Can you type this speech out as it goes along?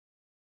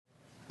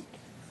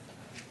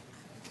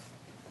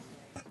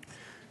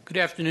Good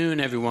afternoon,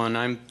 everyone.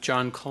 I'm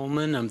John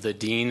Coleman. I'm the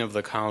Dean of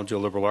the College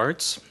of Liberal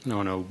Arts. I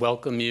want to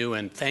welcome you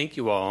and thank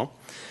you all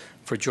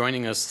for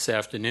joining us this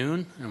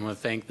afternoon. I want to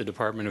thank the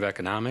Department of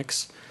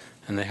Economics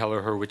and the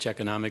Heller-Hurwicz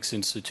Economics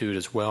Institute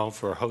as well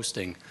for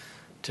hosting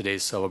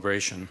today's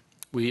celebration.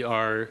 We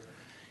are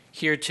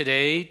here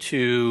today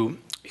to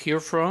hear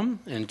from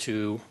and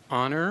to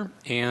honor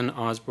Anne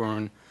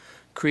Osborne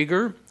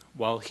Krueger.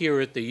 While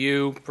here at the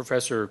U,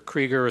 Professor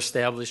Krueger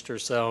established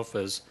herself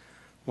as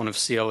one of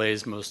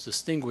CLA's most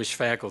distinguished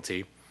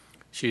faculty.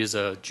 She is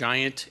a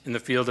giant in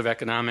the field of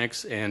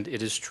economics, and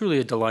it is truly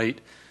a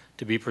delight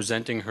to be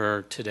presenting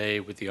her today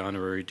with the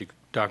honorary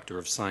Doctor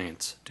of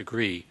Science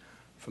degree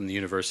from the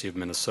University of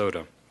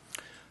Minnesota.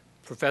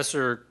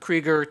 Professor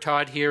Krueger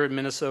taught here in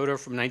Minnesota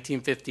from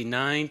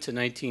 1959 to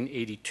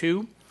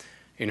 1982.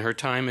 In her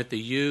time at the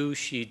U,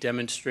 she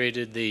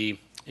demonstrated the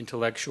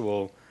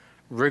intellectual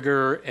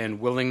rigor and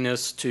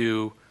willingness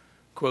to,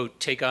 quote,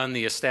 take on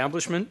the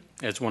establishment,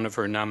 as one of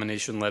her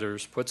nomination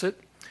letters puts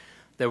it,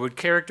 that would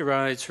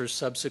characterize her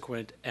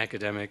subsequent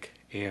academic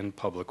and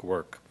public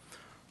work.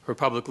 Her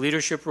public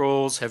leadership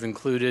roles have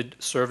included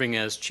serving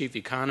as chief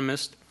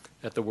economist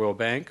at the World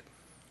Bank,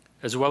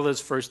 as well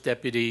as first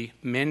deputy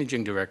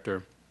managing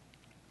director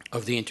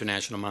of the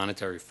International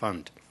Monetary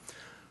Fund.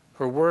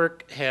 Her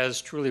work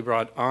has truly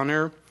brought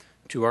honor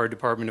to our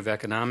Department of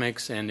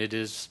Economics, and it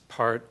is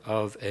part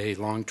of a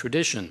long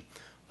tradition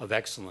of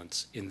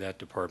excellence in that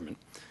department.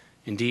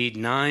 Indeed,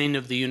 9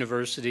 of the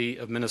University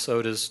of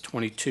Minnesota's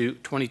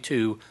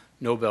 22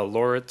 Nobel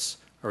laureates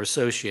are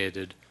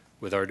associated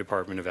with our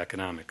Department of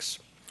Economics.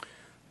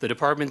 The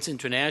department's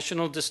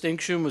international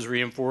distinction was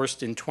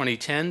reinforced in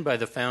 2010 by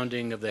the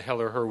founding of the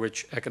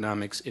Heller-Hurwicz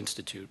Economics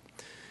Institute.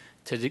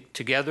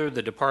 Together,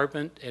 the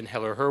department and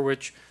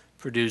Heller-Hurwicz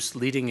produce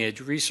leading-edge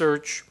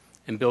research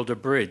and build a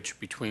bridge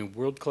between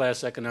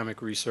world-class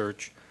economic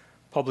research,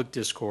 public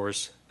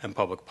discourse, and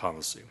public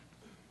policy.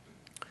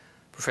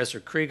 Professor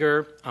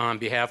Krueger, on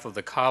behalf of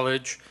the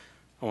college,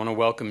 I want to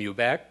welcome you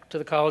back to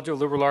the College of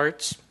Liberal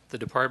Arts, the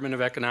Department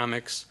of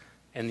Economics,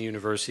 and the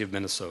University of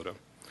Minnesota.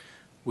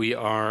 We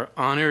are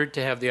honored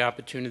to have the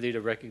opportunity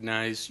to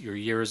recognize your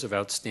years of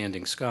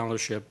outstanding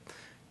scholarship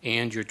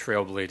and your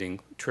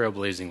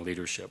trailblazing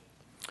leadership.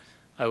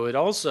 I would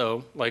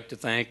also like to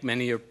thank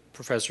many of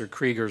Professor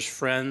Krueger's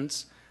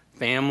friends,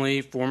 family,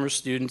 former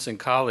students, and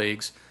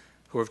colleagues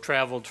who have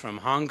traveled from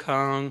Hong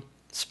Kong,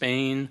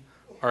 Spain,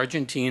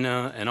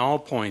 Argentina, and all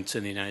points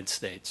in the United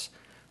States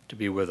to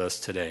be with us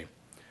today.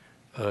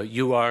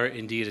 You are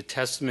indeed a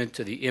testament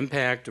to the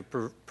impact of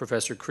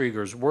Professor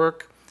Krueger's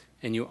work,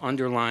 and you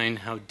underline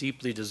how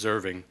deeply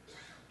deserving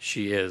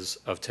she is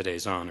of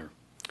today's honor.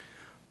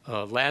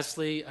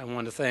 Lastly, I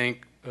want to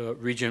thank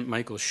Regent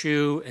Michael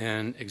Hsu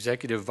and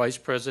Executive Vice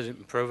President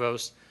and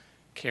Provost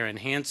Karen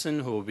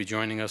Hansen, who will be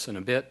joining us in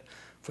a bit,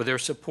 for their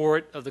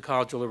support of the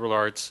College of Liberal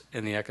Arts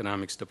and the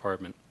Economics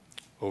Department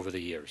over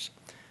the years.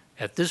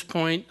 At this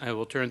point, I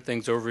will turn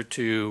things over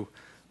to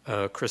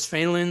Chris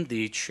Phelan,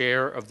 the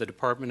chair of the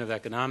Department of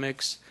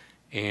Economics,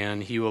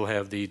 and he will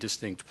have the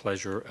distinct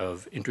pleasure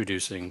of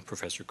introducing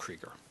Professor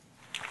Krueger.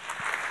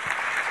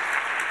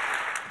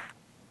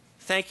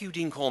 Thank you,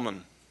 Dean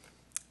Coleman.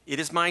 It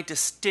is my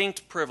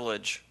distinct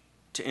privilege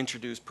to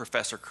introduce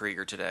Professor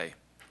Krueger today.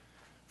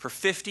 For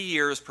 50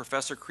 years,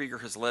 Professor Krueger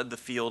has led the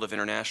field of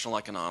international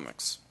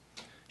economics.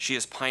 She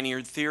has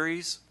pioneered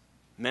theories,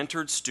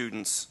 mentored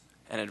students,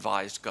 and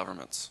advised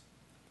governments.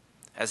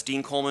 As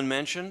Dean Coleman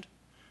mentioned,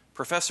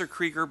 Professor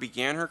Krueger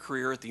began her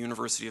career at the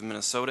University of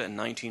Minnesota in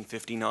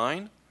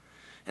 1959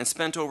 and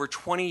spent over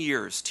 20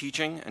 years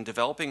teaching and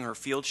developing her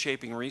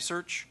field-shaping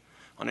research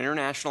on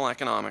international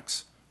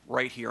economics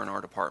right here in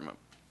our department.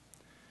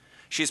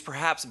 She is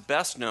perhaps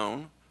best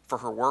known for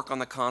her work on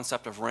the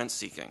concept of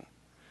rent-seeking,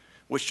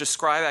 which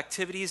describe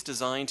activities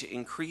designed to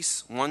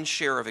increase one's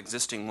share of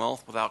existing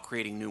wealth without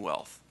creating new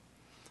wealth,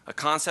 a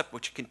concept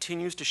which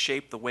continues to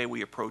shape the way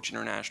we approach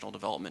international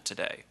development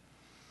today.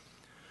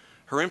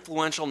 Her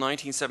influential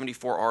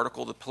 1974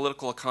 article, The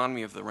Political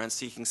Economy of the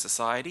Rent-Seeking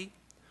Society,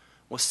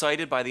 was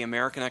cited by the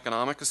American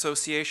Economic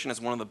Association as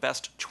one of the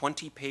best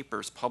 20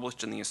 papers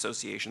published in the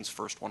association's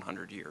first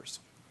 100 years.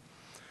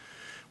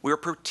 We are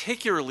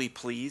particularly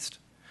pleased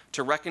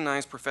to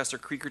recognize Professor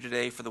Krueger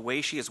today for the way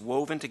she has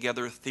woven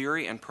together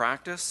theory and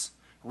practice,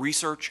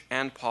 research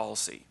and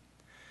policy.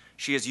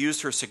 She has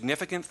used her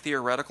significant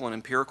theoretical and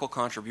empirical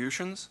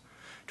contributions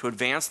to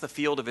advance the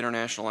field of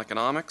international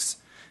economics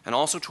and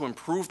also to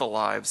improve the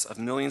lives of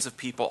millions of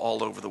people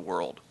all over the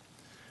world.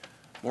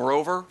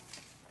 Moreover,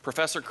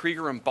 Professor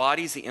Krueger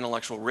embodies the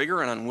intellectual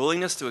rigor and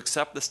unwillingness to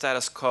accept the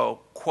status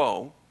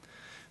quo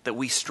that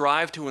we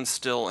strive to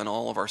instill in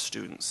all of our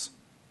students.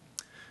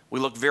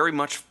 We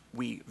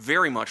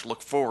very much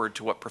look forward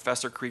to what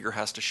Professor Krueger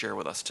has to share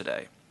with us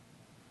today.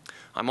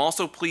 I'm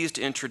also pleased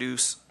to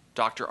introduce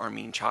Dr.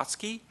 Armin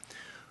Chotsky,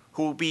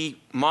 who will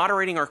be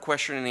moderating our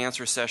question and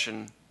answer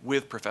session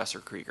with Professor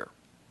Krueger.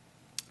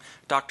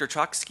 Dr.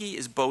 Chotsky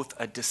is both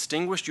a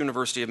distinguished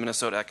University of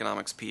Minnesota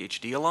economics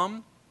PhD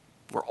alum,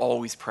 we're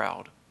always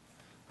proud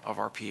of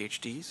our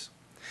PhDs,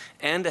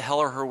 and a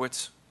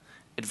Heller-Hurwicz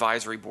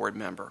advisory board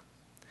member.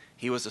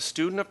 He was a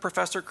student of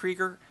Professor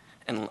Krueger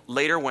and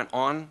later went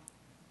on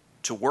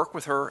to work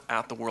with her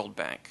at the World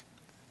Bank.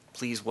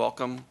 Please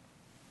welcome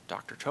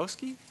Dr.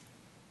 Toski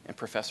and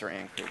Professor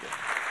Ann Krueger.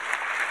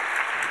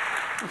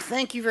 Well,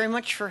 thank you very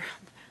much for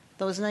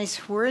those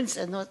nice words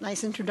and that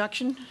nice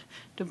introduction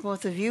to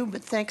both of you.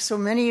 But thanks so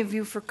many of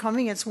you for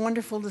coming. It's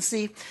wonderful to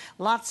see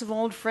lots of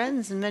old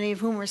friends, and many of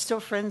whom are still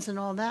friends and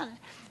all that.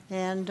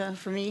 And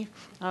for me,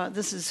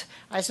 this is,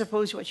 I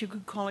suppose, what you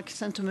could call a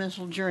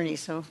sentimental journey.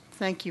 So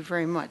thank you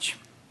very much.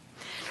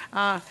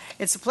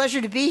 It's a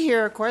pleasure to be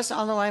here, of course,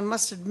 although I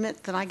must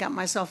admit that I got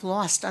myself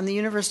lost on the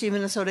University of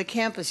Minnesota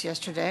campus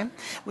yesterday,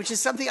 which is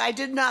something I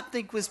did not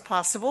think was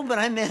possible, but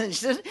I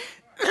managed it.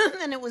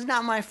 And it was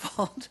not my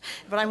fault,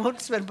 but I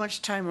won't spend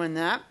much time on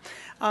that.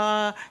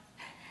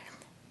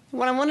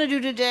 What I want to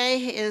do today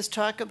is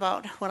talk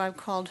about what I've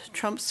called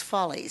Trump's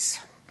follies,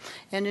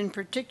 and in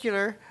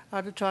particular,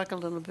 to talk a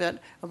little bit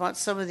about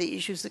some of the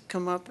issues that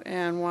come up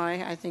and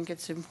why I think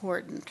it's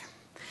important.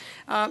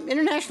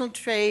 International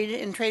trade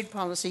and trade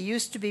policy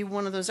used to be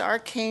one of those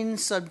arcane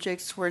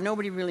subjects where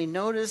nobody really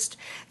noticed,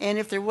 and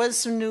if there was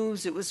some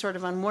news, it was sort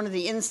of on one of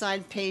the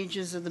inside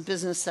pages of the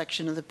business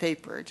section of the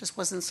paper. It just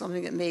wasn't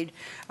something that made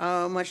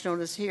much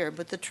notice here.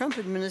 But the Trump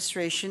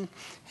administration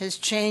has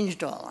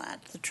changed all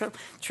that. The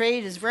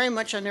trade is very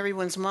much on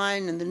everyone's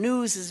mind, and the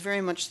news is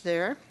very much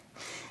there.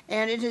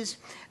 And it is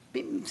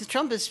the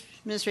Trump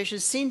administration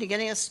is seen to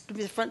getting us to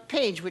the front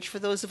page, which for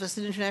those of us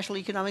in international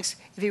economics,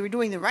 if he were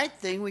doing the right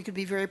thing, we could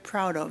be very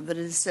proud of, but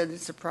instead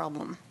it's a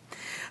problem.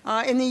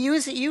 In the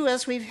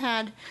U.S., we've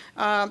had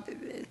a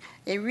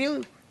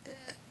real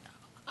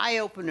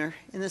eye-opener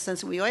in the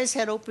sense that we always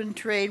had open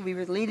trade, we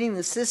were leading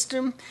the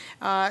system,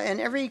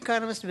 and every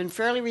economist has been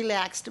fairly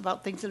relaxed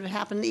about things that have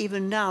happened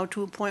even now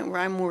to a point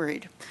where I'm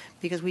worried,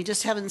 because we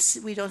just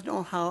we don't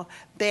know how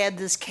bad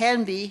this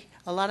can be.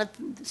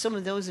 Some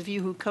of those of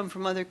you who come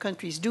from other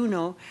countries do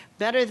know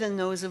better than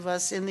those of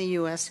us in the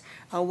U.S.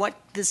 What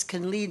this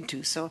can lead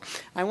to. So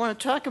I want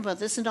to talk about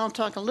this, and I'll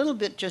talk a little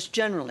bit just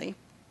generally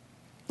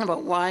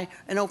about why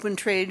an open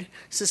trade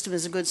system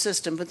is a good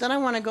system. But then I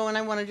want to go and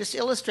I want to just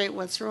illustrate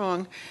what's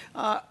wrong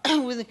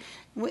with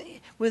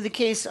the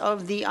case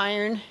of the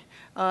iron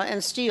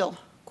and steel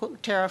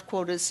tariff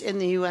quotas in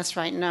the U.S.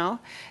 right now,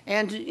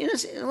 and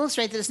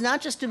illustrate that it's not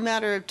just a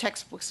matter of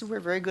textbooks. We're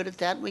very good at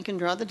that. We can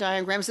draw the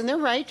diagrams, and they're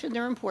right, and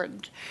they're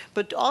important,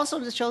 but also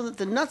to show that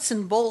the nuts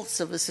and bolts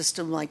of a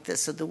system like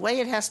this, so the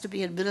way it has to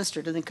be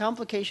administered and the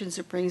complications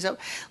it brings up,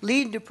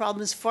 lead to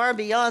problems far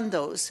beyond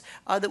those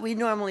that we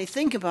normally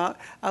think about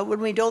when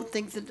we don't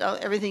think that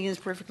everything is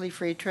perfectly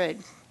free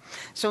trade.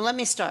 So let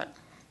me start.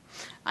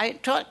 I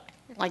taught,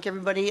 like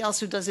everybody else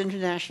who does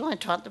international, I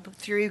taught the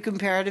theory of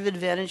comparative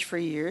advantage for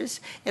years,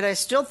 and I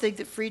still think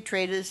that free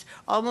trade is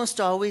almost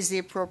always the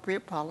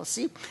appropriate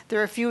policy. There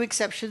are a few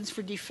exceptions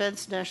for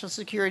defense, national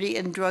security,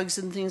 and drugs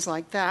and things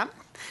like that,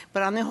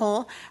 but on the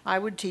whole, I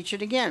would teach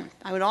it again.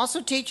 I would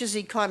also teach, as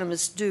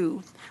economists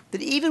do,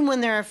 that even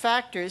when there are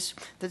factors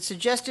that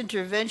suggest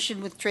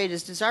intervention with trade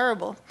is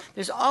desirable,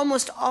 there's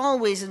almost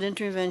always an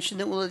intervention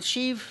that will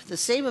achieve the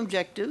same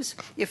objectives,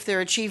 if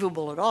they're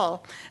achievable at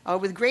all,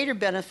 with greater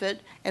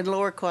benefit and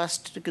lower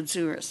cost to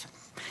consumers.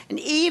 And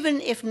even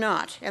if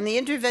not, and the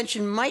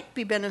intervention might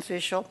be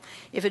beneficial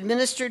if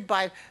administered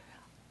by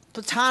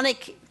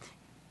platonic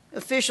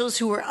officials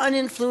who are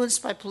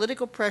uninfluenced by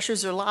political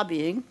pressures or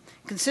lobbying,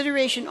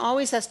 consideration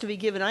always has to be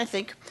given, I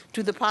think,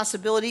 to the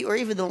possibility or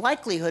even the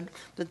likelihood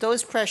that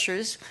those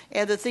pressures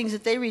and the things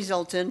that they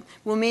result in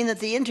will mean that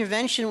the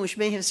intervention, which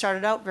may have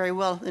started out very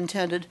well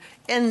intended,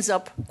 ends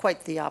up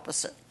quite the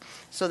opposite.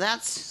 So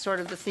that's sort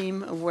of the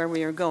theme of where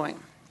we are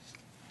going.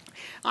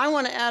 I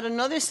want to add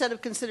another set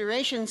of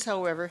considerations,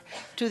 however,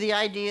 to the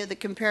idea that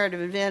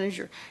comparative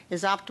advantage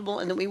is optimal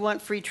and that we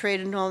want free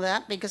trade and all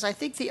that, because I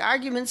think the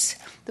arguments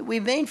that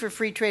we've made for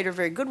free trade are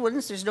very good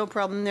ones. There's no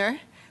problem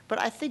there. But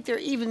I think there are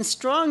even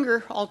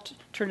stronger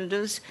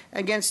alternatives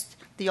against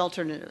the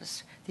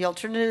alternatives. The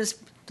alternatives,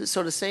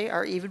 so to say,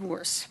 are even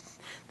worse.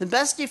 The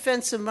best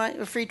defense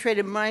of free trade,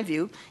 in my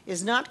view,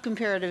 is not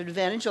comparative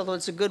advantage, although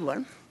it's a good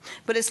one,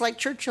 but it's like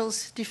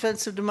Churchill's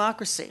defense of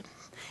democracy.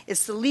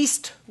 It's the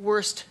least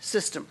worst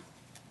system.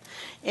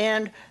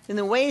 And in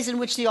the ways in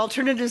which the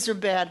alternatives are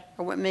bad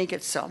are what make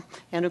it so.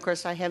 And of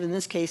course, I have in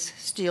this case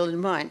steel in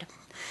mind.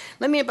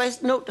 Let me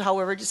note,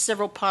 however, just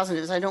several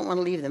positives. I don't want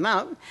to leave them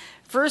out.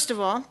 First of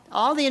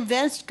all the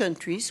advanced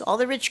countries, all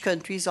the rich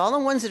countries, all the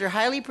ones that are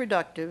highly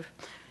productive,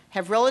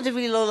 have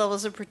relatively low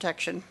levels of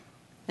protection,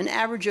 an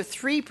average of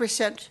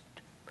 3%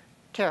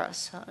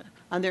 tariffs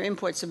on their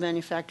imports of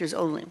manufacturers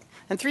only.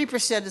 And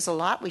 3% is a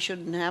lot. We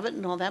shouldn't have it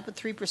and all that, but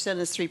 3%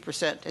 is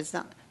 3%. It's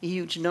not a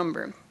huge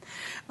number.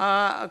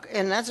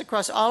 And that's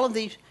across all of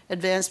the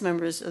advanced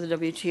members of the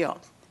WTO.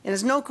 And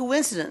it's no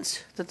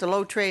coincidence that the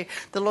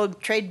low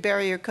trade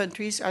barrier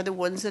countries are the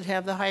ones that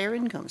have the higher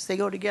incomes. They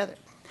go together.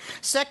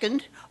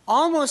 Second,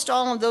 almost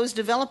all of those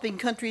developing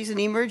countries and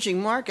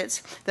emerging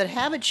markets that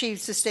have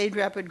achieved sustained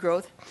rapid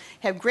growth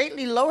have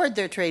greatly lowered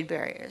their trade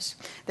barriers.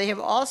 They have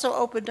also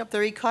opened up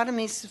their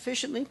economies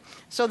sufficiently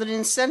so that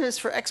incentives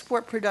for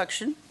export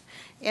production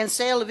and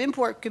sale of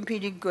import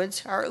competing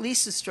goods are at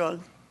least as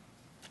strong.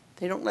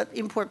 They don't let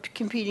import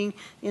competing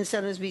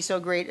incentives be so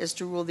great as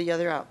to rule the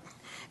other out.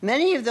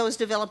 Many of those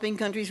developing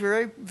countries were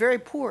very, very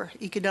poor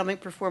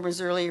economic performers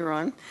earlier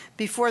on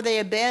before they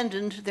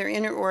abandoned their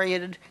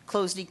inner-oriented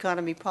closed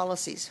economy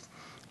policies.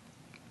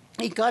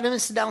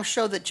 Economists now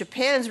show that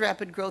Japan's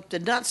rapid growth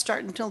did not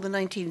start until the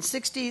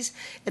 1960s,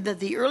 and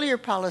that the earlier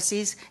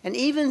policies, and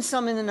even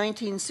some in the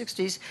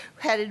 1960s,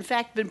 had in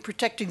fact been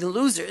protecting the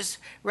losers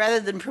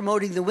rather than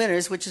promoting the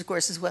winners, which of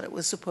course is what it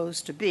was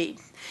supposed to be.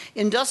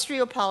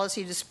 Industrial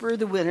policy to spur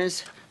the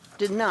winners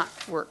did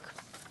not work,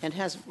 and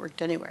hasn't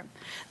worked anywhere.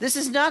 This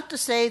is not to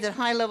say that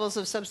high levels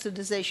of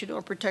subsidization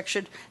or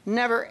protection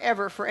never,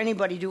 ever, for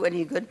anybody do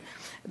any good.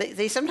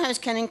 They sometimes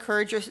can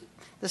encourage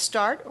the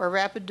start or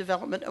rapid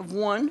development of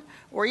one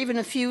or even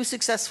a few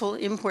successful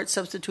import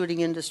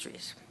substituting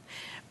industries.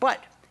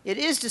 But it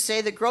is to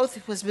say that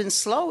growth has been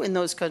slow in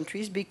those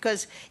countries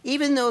because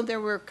even though there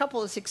were a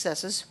couple of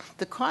successes,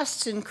 the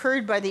costs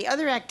incurred by the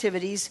other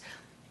activities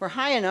were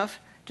high enough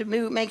to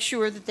make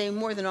sure that they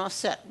more than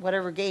offset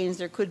whatever gains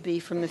there could be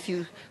from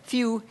the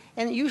few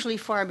and usually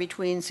far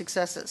between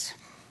successes.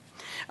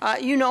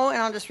 You know, and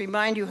I'll just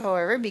remind you,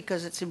 however,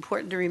 because it's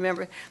important to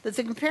remember, that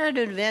the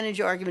comparative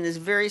advantage argument is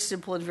very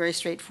simple and very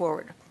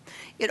straightforward.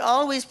 It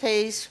always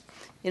pays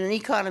in an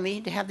economy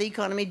to have the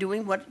economy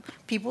doing what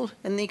people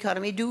in the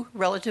economy do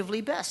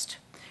relatively best.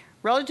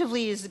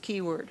 Relatively is the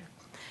key word.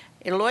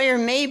 A lawyer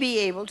may be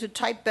able to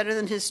type better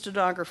than his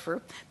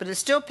stenographer, but it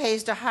still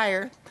pays to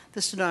hire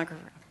the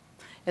stenographer.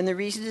 And the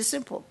reason is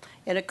simple.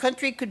 And a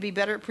country could be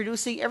better at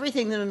producing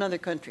everything than another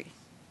country,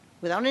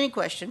 without any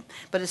question,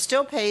 but it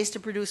still pays to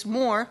produce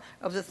more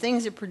of the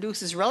things it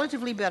produces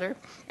relatively better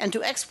and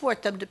to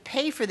export them to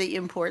pay for the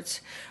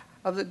imports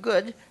of the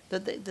good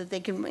that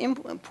they can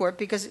import,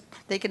 because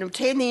they can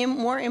obtain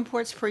more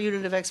imports per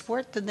unit of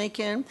export than they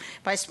can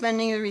by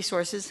spending the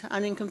resources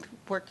on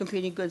import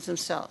competing goods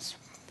themselves.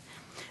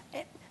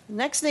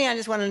 Next thing I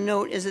just want to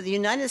note is that the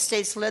United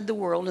States led the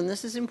world, and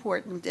this is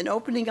important, in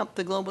opening up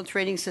the global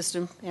trading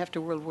system after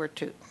World War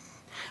II.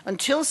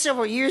 Until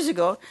several years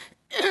ago,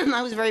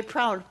 I was very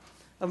proud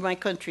of my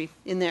country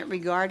in that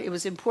regard. It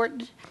was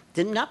important,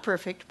 not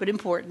perfect, but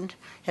important.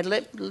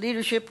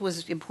 Leadership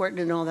was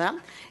important and all that.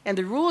 And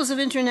the rules of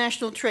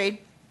international trade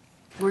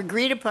were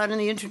agreed upon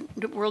in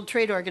the World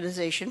Trade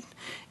Organization.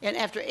 And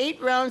after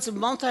 8 rounds of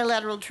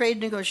multilateral trade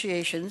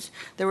negotiations,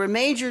 there were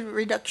major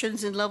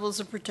reductions in levels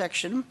of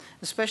protection,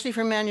 especially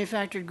for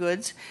manufactured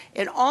goods,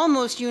 and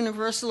almost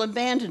universal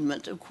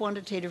abandonment of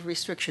quantitative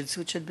restrictions,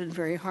 which had been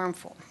very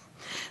harmful.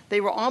 They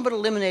were all but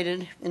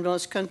eliminated in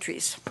most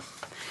countries.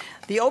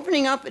 The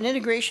opening up and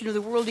integration of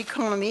the world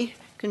economy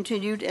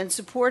continued and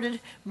supported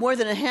more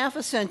than a half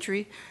a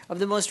century of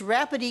the most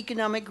rapid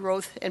economic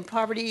growth and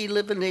poverty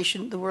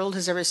elimination the world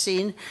has ever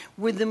seen,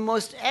 with the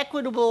most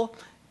equitable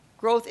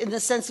growth in the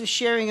sense of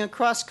sharing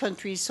across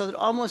countries so that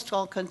almost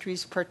all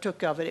countries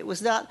partook of it. It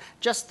was not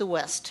just the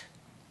West.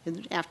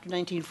 After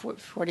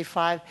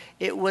 1945,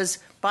 it was,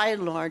 by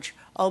and large,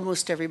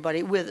 almost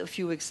everybody, with a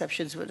few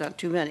exceptions, but not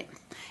too many.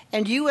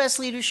 And U.S.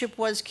 leadership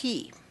was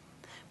key.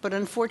 But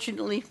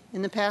unfortunately,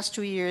 in the past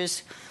 2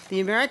 years,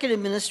 the American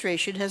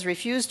administration has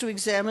refused to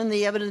examine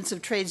the evidence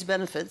of trade's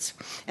benefits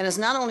and has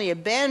not only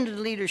abandoned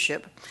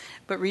leadership,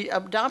 but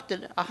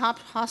adopted a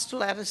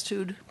hostile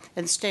attitude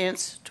and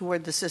stance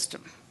toward the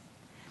system.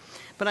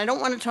 But I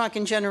don't want to talk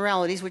in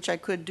generalities, which I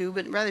could do,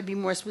 but rather be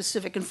more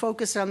specific and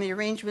focus on the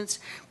arrangements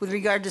with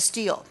regard to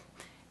steel.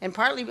 And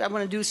partly I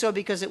want to do so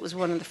because it was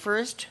one of the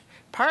first.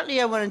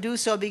 Partly I want to do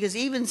so because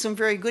even some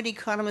very good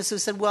economists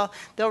have said, well,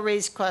 they'll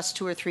raise costs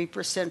 2 or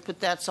 3%, but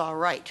that's all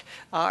right.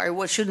 Or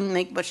what shouldn't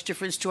make much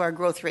difference to our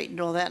growth rate and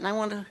all that. And I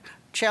want to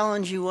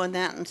challenge you on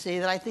that and say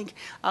that I think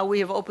we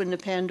have opened a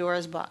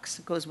Pandora's box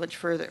that goes much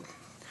further.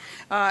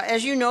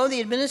 As you know,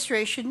 the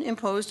administration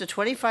imposed a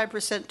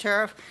 25%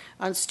 tariff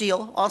on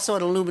steel, also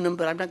on aluminum,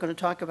 but I'm not going to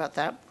talk about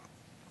that,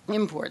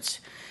 imports.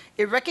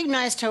 It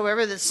recognized,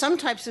 however, that some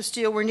types of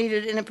steel were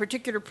needed in a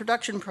particular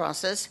production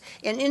process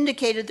and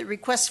indicated that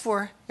requests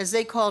for, as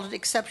they called it,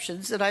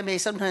 exceptions, and I may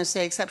sometimes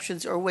say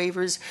exceptions or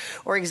waivers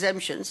or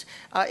exemptions,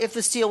 if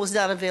the steel was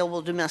not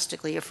available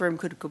domestically, a firm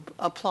could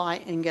apply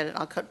and get it.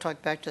 I'll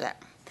talk back to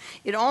that.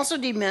 It also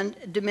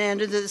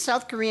demanded that the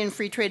South Korean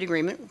Free Trade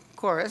Agreement,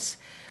 KORUS,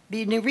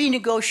 be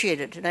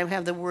renegotiated, and I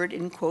have the word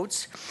in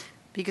quotes,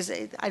 because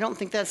I don't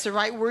think that's the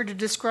right word to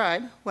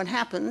describe what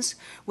happens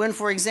when,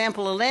 for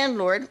example, a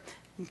landlord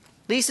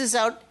leases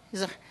out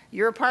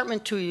your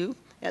apartment to you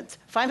at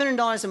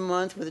 $500 a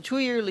month with a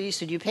 2-year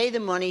lease, and you pay the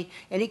money,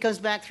 and he comes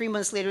back 3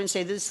 months later and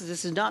says,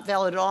 this is not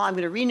valid at all, I'm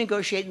going to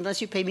renegotiate,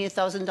 unless you pay me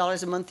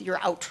 $1,000 a month,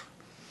 you're out.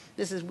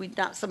 This is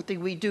not something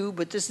we do,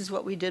 but this is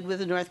what we did with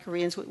the North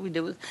Koreans, what we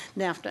did with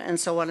NAFTA, and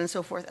so on and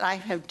so forth. I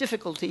have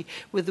difficulty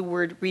with the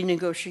word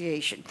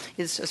renegotiation.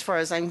 It's, as far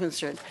as I'm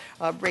concerned,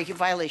 a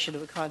violation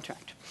of a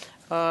contract.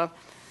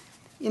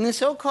 In the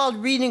so-called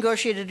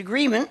renegotiated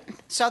agreement,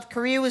 South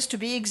Korea was to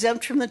be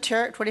exempt from the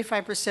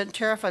 25%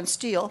 tariff on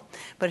steel,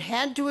 but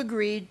had to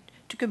agree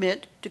to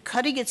commit to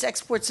cutting its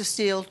exports of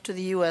steel to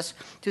the U.S.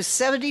 to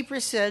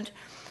 70%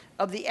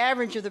 of the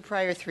average of the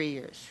prior 3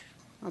 years.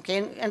 Okay,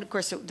 and of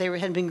course they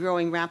had been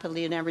growing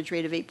rapidly, an average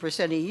rate of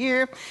 8% a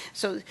year.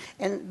 So,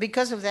 and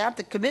because of that,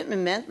 the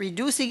commitment meant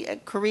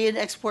reducing Korean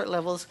export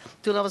levels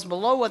to levels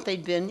below what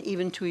they'd been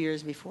even 2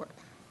 years before.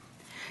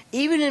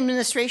 Even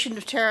administration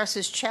of tariffs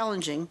is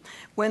challenging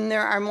when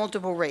there are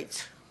multiple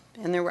rates,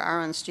 and there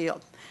are on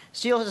steel.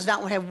 Steel does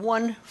not have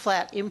one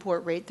flat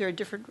import rate. There are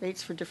different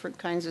rates for different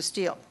kinds of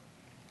steel.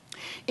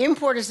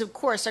 Importers, of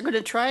course, are going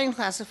to try and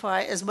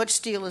classify as much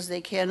steel as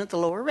they can at the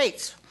lower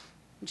rates,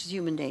 which is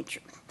human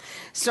nature.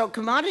 So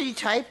commodity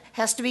type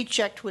has to be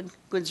checked when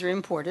goods are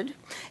imported.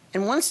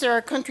 And once there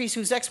are countries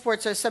whose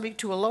exports are subject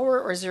to a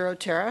lower or zero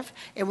tariff,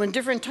 and when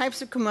different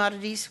types of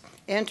commodities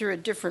enter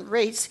at different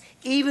rates,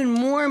 even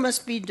more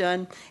must be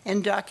done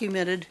and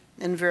documented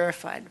and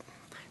verified.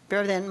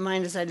 Bear that in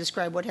mind as I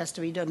describe what has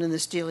to be done in the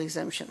steel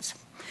exemptions.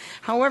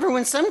 However,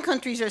 when some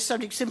countries are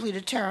subject simply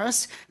to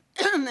tariffs,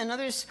 and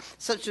others,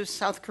 such as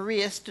South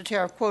Korea, to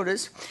tariff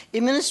quotas,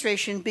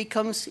 administration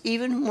becomes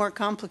even more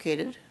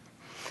complicated.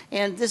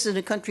 And this is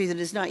a country that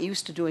is not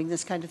used to doing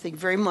this kind of thing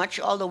very much,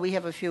 although we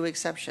have a few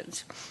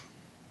exceptions.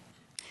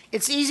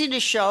 It's easy to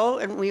show,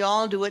 and we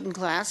all do it in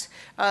class,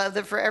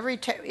 that for every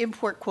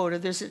import quota,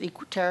 there's a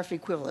tariff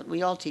equivalent.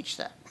 We all teach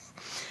that.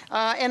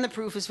 And the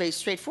proof is very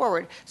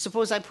straightforward.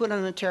 Suppose I put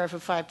on a tariff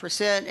of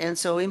 5%, and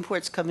so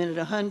imports come in at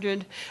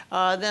 100.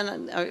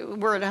 Then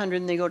we're at 100,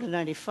 and they go to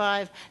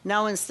 95.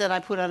 Now instead I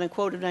put on a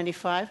quote of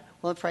 95.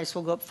 Well, the price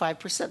will go up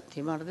 5%,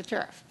 the amount of the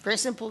tariff. Very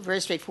simple, very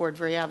straightforward,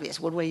 very obvious.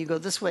 One way you go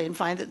this way and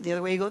find it, the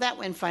other way you go that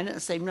way and find it, the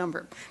same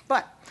number.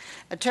 But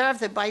a tariff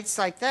that bites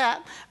like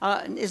that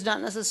is not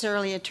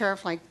necessarily a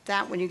tariff like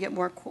that when you get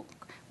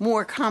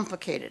more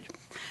complicated.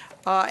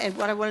 And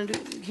what I want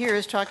to do here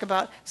is talk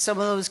about some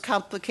of those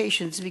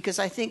complications, because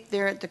I think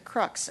they're at the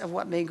crux of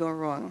what may go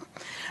wrong.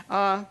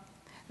 The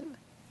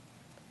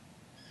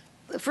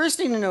first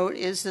thing to note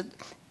is that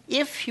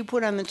if you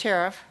put on the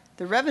tariff,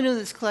 the revenue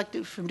that's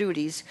collected from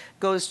duties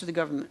goes to the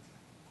government.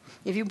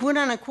 If you put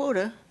on a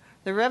quota,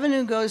 the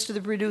revenue goes to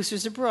the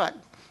producers abroad.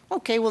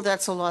 Okay, well,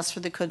 that's a loss for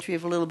the country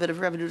of a little bit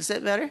of revenue. Does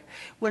that matter?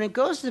 When it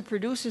goes to the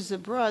producers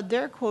abroad,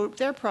 their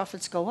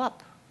profits go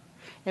up.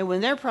 And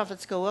when their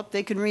profits go up,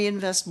 they can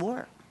reinvest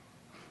more.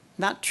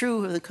 Not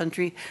true of the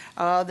country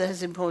that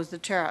has imposed the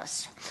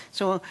tariffs.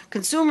 So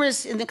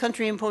consumers in the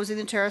country imposing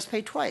the tariffs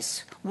pay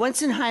twice.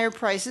 Once in higher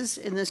prices,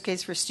 in this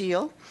case for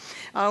steel,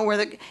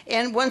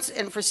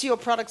 and for steel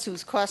products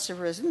whose costs have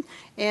risen,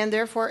 and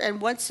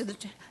once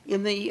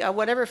in the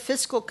whatever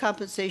fiscal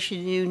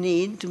compensation you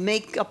need to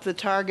make up the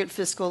target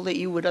fiscal that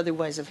you would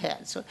otherwise have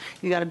had. So if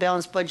you got a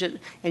balanced budget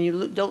and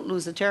you don't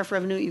lose the tariff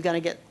revenue, you've got to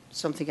get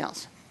something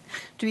else.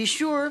 To be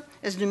sure,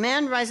 as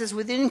demand rises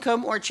with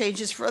income or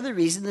changes for other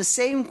reasons, the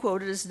same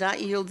quota does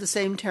not yield the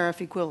same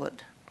tariff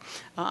equivalent.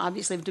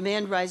 Obviously, if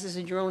demand rises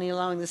and you're only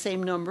allowing the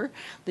same number,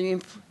 the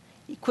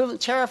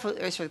equivalent tariff,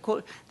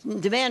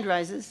 demand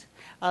rises,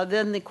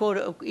 then the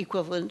quota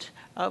equivalent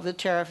of the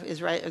tariff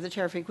is the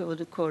tariff equivalent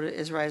of quota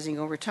is rising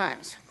over time.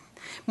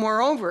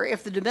 Moreover,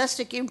 if the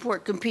domestic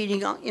import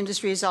competing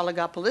industry is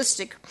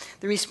oligopolistic,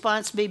 the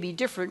response may be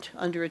different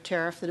under a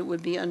tariff than it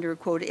would be under a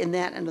quota in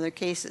that and other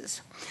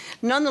cases.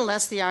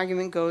 Nonetheless, the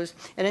argument goes,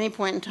 at any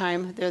point in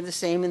time, they're the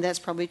same, and that's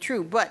probably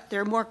true. But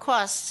there are more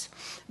costs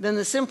than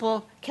the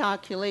simple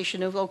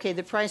calculation of, okay,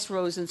 the price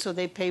rose, and so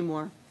they pay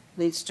more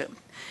leads to.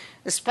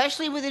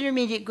 Especially with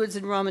intermediate goods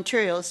and raw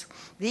materials,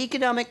 the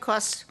economic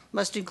costs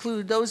must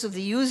include those of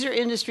the user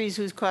industries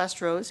whose cost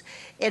rose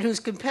and whose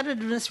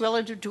competitiveness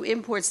relative to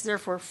imports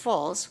therefore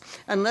falls,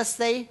 unless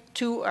they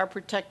too are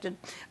protected,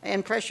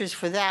 and pressures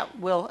for that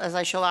will, as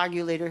I shall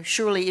argue later,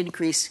 surely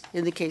increase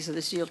in the case of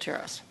the steel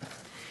tariffs.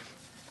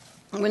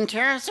 When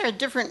tariffs are at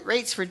different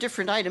rates for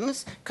different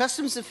items,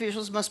 customs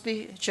officials must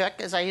be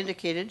checked, as I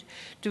indicated,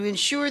 to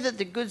ensure that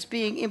the goods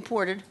being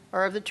imported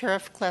are of the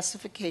tariff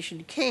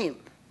classification came.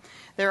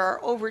 There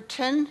are over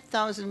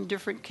 10,000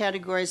 different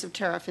categories of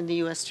tariff in the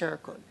U.S.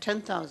 Tariff Code,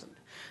 10,000.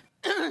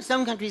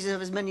 Some countries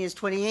have as many as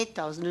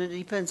 28,000, and it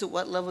depends at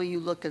what level you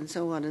look and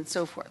so on and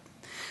so forth.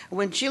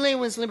 When Chile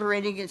was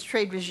liberating its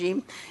trade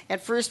regime,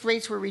 at first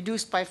rates were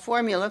reduced by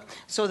formula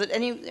so that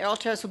all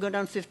tariffs would go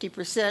down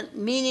 50%,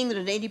 meaning that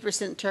an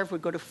 80% tariff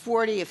would go to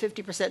 40, a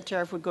 50%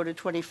 tariff would go to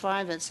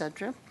 25,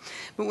 etc.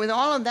 But with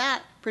all of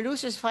that,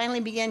 producers finally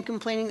began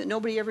complaining that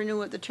nobody ever knew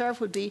what the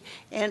tariff would be,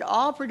 and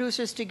all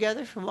producers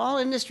together from all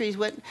industries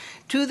went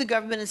to the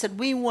government and said,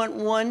 we want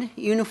one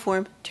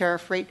uniform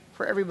tariff rate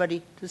for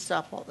everybody to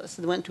stop all this.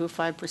 And they went to a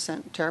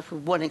 5% tariff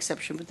with one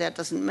exception, but that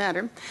doesn't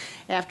matter.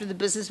 After the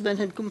businessmen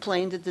had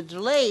complained that the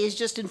delays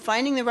just in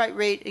finding the right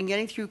rate and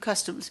getting through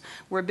customs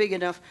were big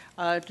enough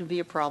to be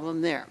a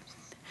problem there.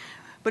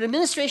 But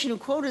administration of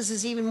quotas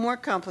is even more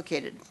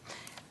complicated.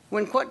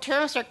 When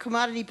tariffs are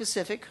commodity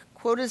specific,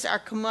 quotas are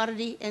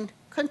commodity and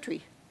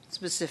country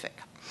specific.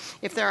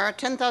 If there are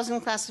 10,000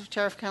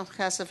 tariff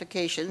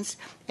classifications,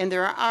 and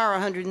there are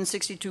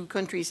 162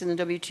 countries in the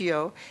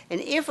WTO,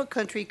 and if a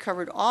country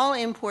covered all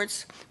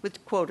imports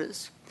with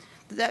quotas,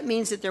 that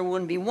means that there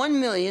would be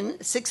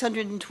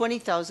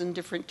 1,620,000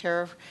 different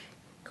tariff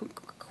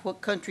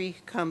country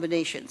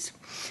combinations,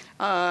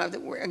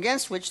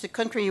 against which the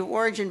country of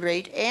origin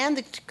rate and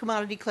the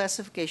commodity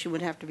classification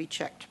would have to be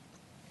checked.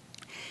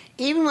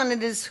 Even when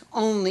it is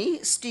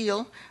only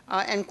steel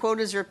and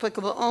quotas are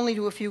applicable only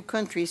to a few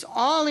countries,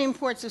 all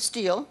imports of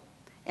steel,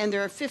 and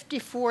there are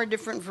 54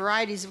 different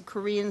varieties of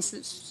Korean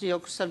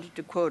steel subject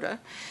to quota,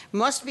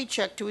 must be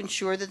checked to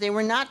ensure that they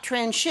were not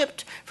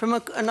transshipped from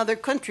another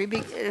country.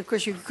 Of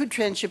course, you could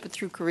transship it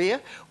through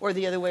Korea or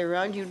the other way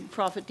around. You'd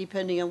profit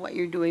depending on what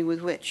you're doing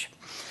with which.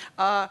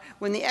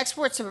 When the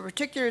exports of a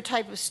particular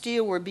type of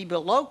steel were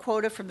below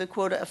quota from the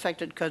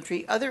quota-affected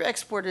country, other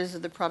exporters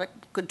of the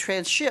product could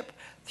transship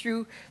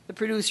through the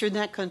producer in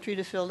that country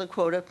to fill the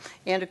quota,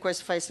 and of course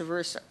vice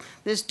versa.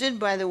 This did,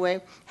 by the way,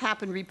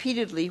 happen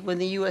repeatedly when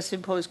the U.S.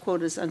 imposed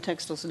quotas on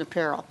textiles and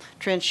apparel.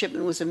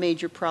 Transshipment was a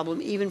major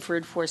problem, even for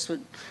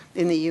enforcement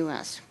in the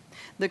U.S.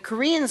 The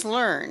Koreans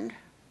learned,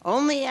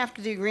 only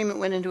after the agreement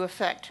went into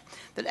effect,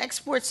 that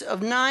exports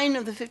of 9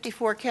 of the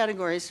 54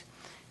 categories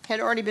had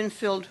already been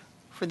filled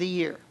for the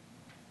year.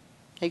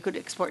 They could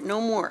export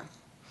no more,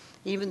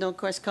 even though, of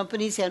course,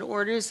 companies had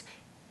orders,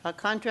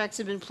 contracts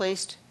had been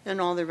placed, and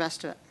all the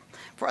rest of it.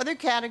 For other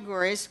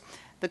categories,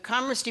 the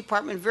Commerce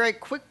Department very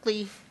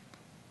quickly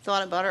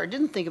thought about it, or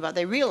didn't think about it.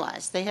 They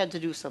realized they had to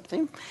do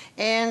something.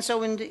 And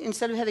so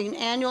instead of having an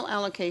annual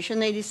allocation,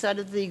 they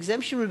decided the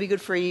exemption would be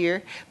good for a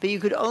year, but you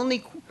could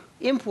only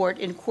import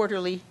in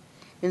quarterly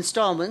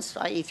installments,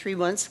 i.e. 3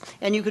 months,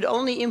 and you could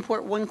only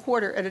import 1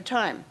 quarter at a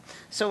time.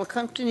 So a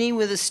company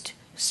with a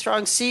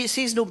strong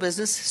seasonal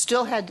business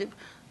still had to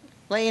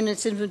lay in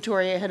its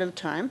inventory ahead of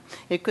time.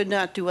 It could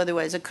not do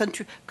otherwise. A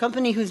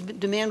company whose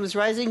demand was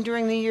rising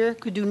during the year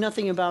could do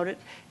nothing about it,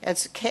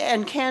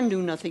 and can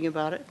do nothing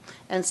about it,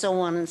 and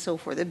so on and so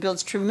forth. It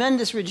builds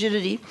tremendous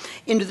rigidity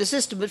into the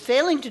system, but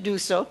failing to do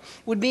so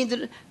would mean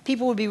that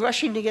people would be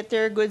rushing to get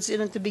their goods in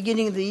at the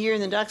beginning of the year,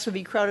 and the docks would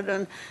be crowded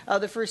on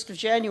the 1st of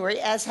January,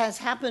 as has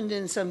happened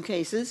in some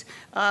cases,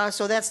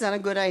 so that's not a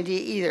good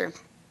idea either.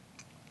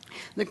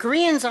 The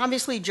Koreans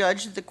obviously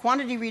judged that the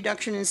quantity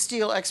reduction in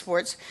steel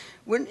exports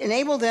would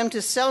enable them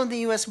to sell in the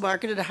U.S.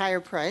 market at a higher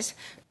price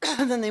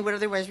than they would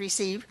otherwise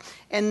receive,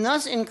 and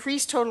thus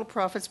increase total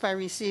profits by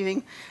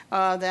receiving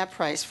that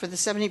price for the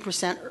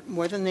 70%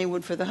 more than they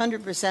would for the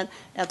 100%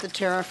 at the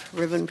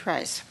tariff-driven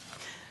price.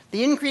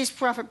 The increased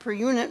profit per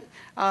unit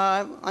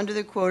under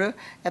the quota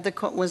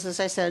was, as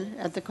I said,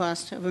 at the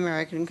cost of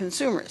American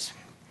consumers.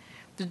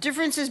 The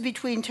differences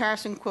between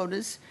tariffs and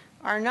quotas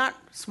are not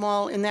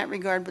small in that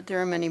regard, but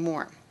there are many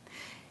more.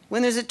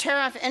 When there's a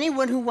tariff,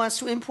 anyone who wants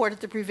to import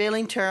at the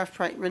prevailing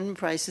tariff-ridden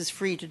price is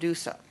free to do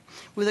so.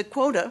 With a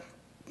quota,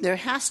 there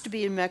has to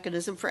be a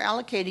mechanism for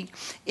allocating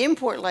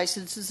import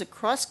licenses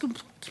across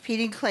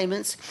competing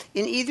claimants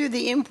in either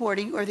the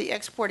importing or the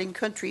exporting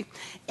country,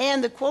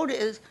 and the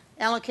quota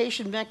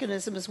allocation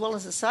mechanism, as well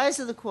as the size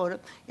of the quota,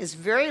 is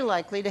very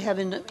likely to have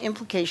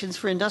implications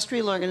for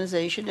industrial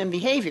organization and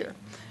behavior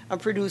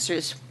of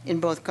producers in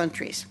both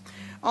countries.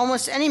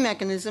 Almost any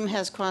mechanism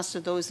has costs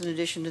of those in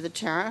addition to the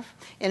tariff,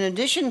 in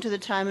addition to the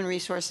time and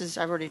resources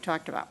I've already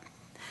talked about.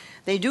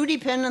 They do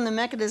depend on the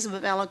mechanism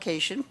of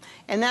allocation,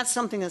 and that's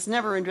something that's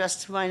never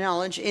addressed to my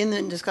knowledge in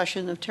the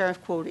discussion of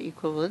tariff quota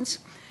equivalence.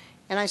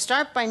 And I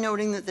start by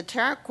noting that the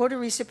tariff quota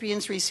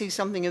recipients receive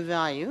something of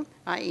value,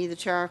 i.e. the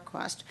tariff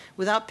cost,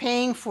 without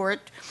paying for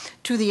it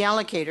to the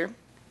allocator,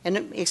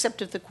 and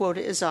except if the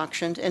quota is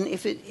auctioned, and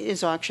if it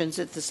is auctioned,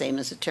 it's the same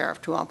as a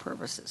tariff to all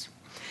purposes.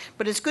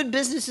 But it's good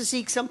business to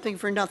seek something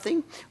for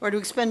nothing, or to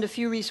expend a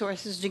few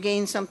resources to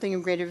gain something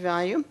of greater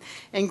value.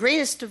 And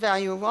greatest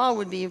value of all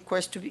would be, of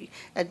course, to be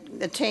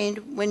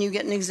attained when you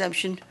get an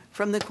exemption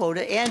from the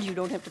quota and you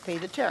don't have to pay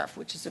the tariff,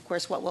 which is, of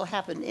course, what will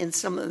happen in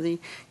some of the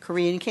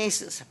Korean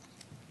cases.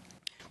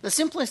 The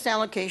simplest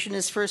allocation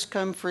is first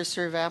come, first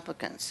serve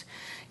applicants.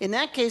 In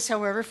that case,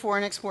 however,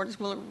 foreign exporters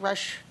will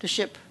rush to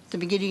ship the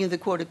beginning of the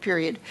quota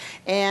period,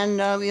 and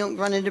we'll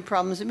run into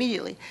problems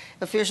immediately.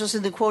 Officials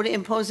in the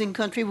quota-imposing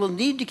country will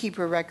need to keep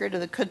a record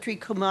of the country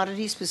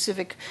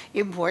commodity-specific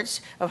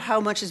imports, of how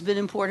much has been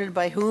imported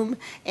by whom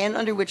and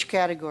under which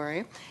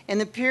category,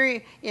 and the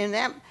period in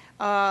that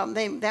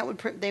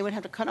they would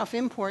have to cut off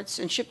imports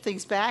and ship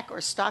things back or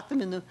stock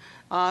them in the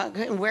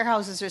in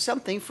warehouses or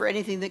something for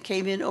anything that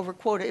came in over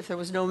quota if there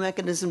was no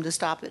mechanism to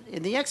stop it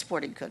in the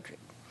exporting country.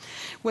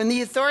 When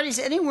the authorities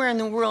anywhere in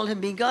the world have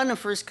begun a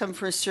first-come,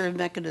 first-served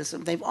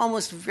mechanism, they've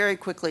almost very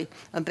quickly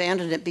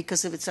abandoned it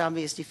because of its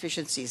obvious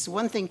deficiencies.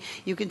 One thing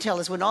you can tell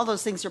is when all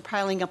those things are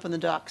piling up on the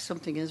dock,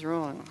 something is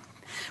wrong.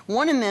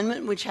 One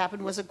amendment which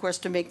happened was, of course,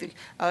 to make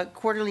the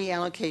quarterly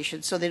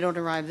allocation so they don't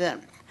arrive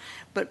then.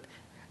 But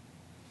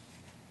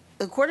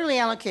The quarterly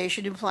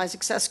allocation implies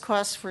excess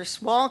costs for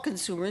small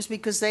consumers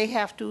because they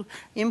have to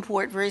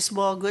import very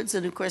small goods,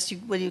 and of course,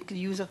 when you can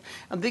use a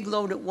big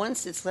load at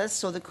once, it's less,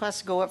 so the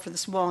costs go up for the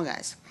small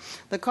guys.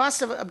 The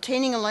cost of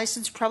obtaining a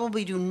license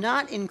probably do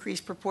not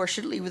increase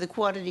proportionately with the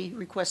quantity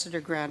requested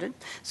or granted,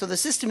 so the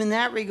system in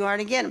that regard,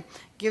 again,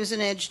 gives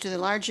an edge to the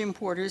large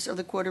importers of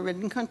the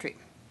quota-ridden country.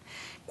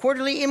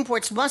 Quarterly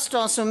imports must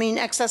also mean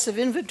excessive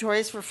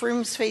inventories for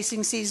firms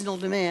facing seasonal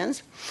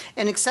demands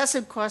and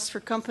excessive costs for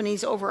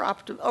companies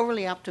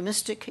overly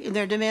optimistic in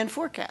their demand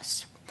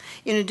forecasts.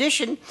 In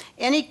addition,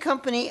 any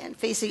company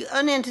facing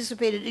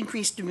unanticipated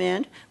increased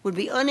demand would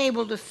be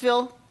unable to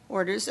fill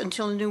orders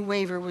until a new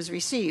waiver was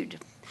received.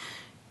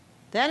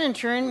 That in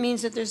turn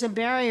means that there's a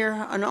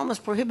barrier, an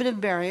almost prohibitive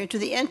barrier, to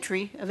the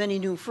entry of any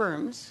new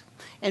firms.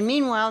 And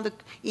meanwhile,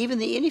 even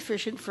the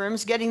inefficient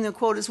firms getting the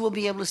quotas will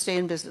be able to stay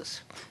in business.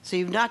 So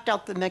you've knocked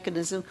out the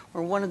mechanism,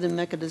 or one of the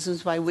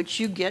mechanisms by which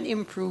you get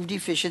improved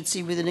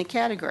efficiency within a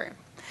category.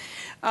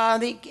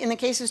 In the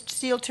case of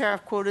steel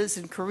tariff quotas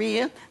in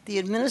Korea, the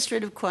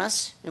administrative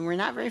costs, and we're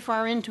not very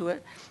far into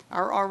it,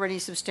 are already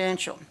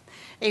substantial.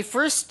 A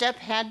first step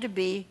had to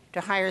be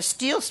to hire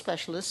steel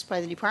specialists by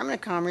the Department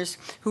of Commerce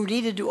who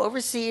needed to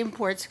oversee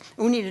imports,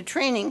 who needed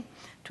training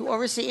to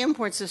oversee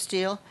imports of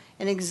steel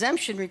and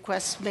exemption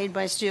requests made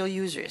by steel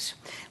users.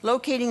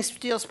 Locating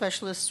steel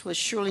specialists was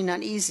surely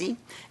not easy.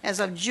 As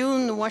of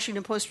June, the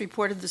Washington Post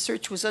reported the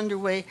search was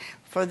underway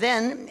for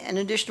then an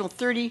additional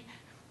 30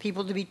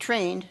 people to be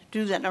trained to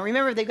do that. Now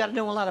remember, they've got to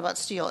know a lot about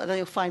steel, and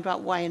they'll find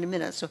out why in a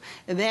minute. So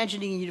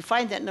imagining you to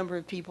find that number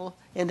of people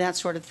and that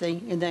sort of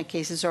thing, in that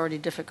case, is already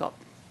difficult.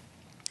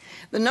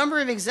 The number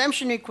of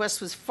exemption requests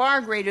was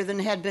far greater than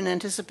had been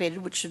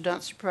anticipated, which should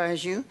not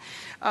surprise you.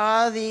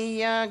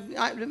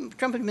 The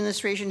Trump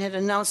administration had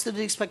announced that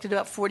it expected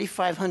about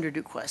 4,500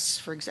 requests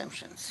for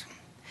exemptions.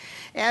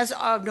 As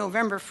of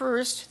November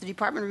 1st, the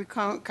Department of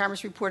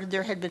Commerce reported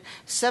there had been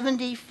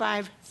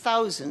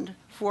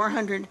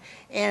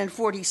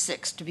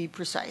 75,446, to be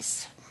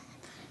precise.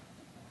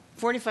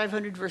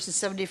 4,500 versus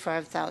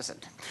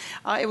 75,000.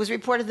 It was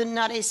reported that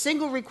not a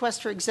single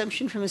request for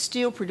exemption from a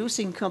steel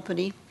producing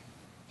company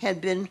had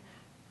been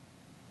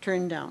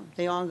turned down.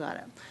 They all got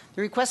it.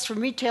 The requests from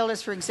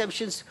retailers for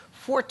exemptions,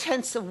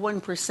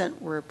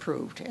 0.4% were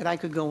approved, and I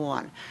could go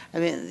on. I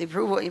mean, the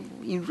approval,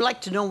 you'd like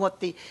to know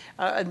what the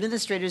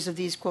administrators of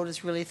these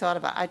quotas really thought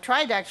about. I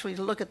tried actually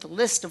to look at the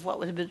list of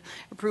what had been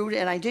approved,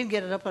 and I did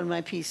get it up on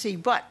my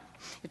PC, but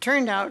it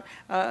turned out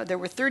there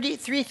were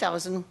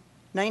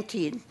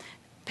 33,019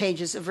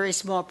 pages of very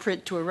small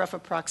print to a rough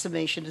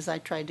approximation as I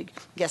tried to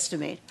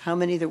guesstimate how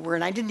many there were,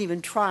 and I didn't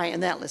even try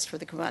in that list for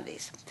the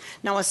commodities.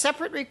 Now, a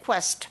separate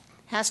request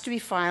has to be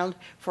filed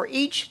for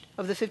each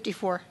of the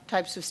 54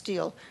 types of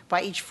steel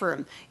by each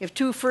firm. If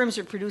two firms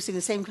are producing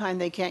the same kind,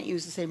 they can't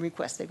use the same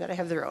request. They've got to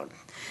have their own.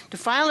 To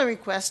file a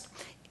request,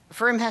 a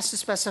firm has to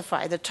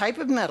specify the type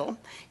of metal,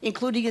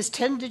 including its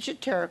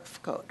 10-digit tariff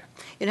code.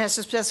 It has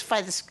to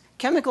specify the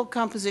chemical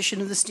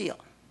composition of the steel.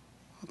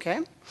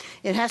 Okay?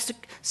 It has to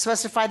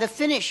specify the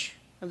finish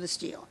of the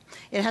steel.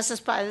 It has to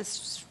specify the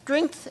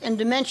strength and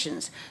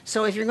dimensions.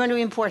 So if you're going to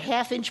import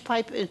half-inch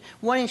pipe and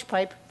 1-inch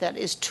pipe, that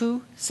is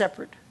two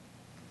separate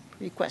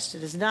requests. It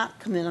does not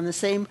come in on the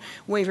same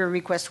waiver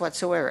request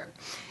whatsoever.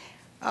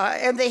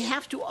 And they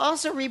have to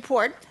also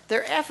report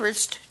their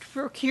efforts to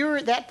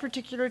procure that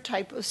particular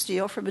type of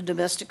steel from a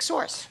domestic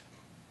source.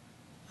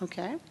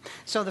 Okay?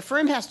 So the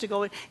firm has to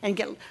go in and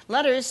get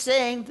letters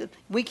saying that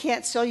we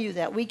can't sell you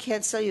that, we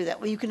can't sell you that.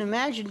 Well, you can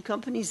imagine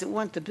companies that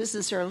want the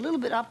business are a little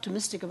bit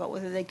optimistic about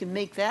whether they can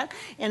make that.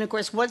 And of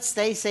course, once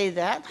they say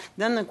that,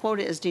 then the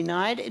quota is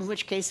denied, in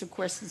which case, of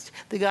course,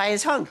 the guy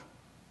is hung.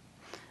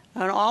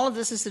 And all of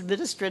this is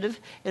administrative,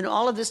 and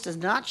all of this does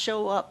not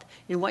show up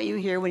in what you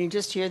hear when you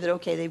just hear that,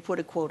 okay, they put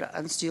a quota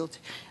on steel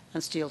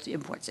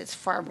imports. It's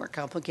far more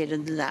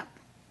complicated than that.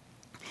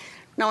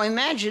 Now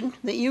imagine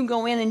that you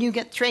go in and you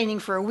get training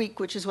for a week,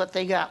 which is what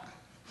they got.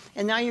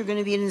 And now you're going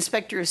to be an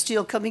inspector of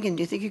steel coming in.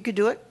 Do you think you could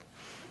do it?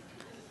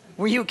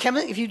 Were you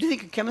if you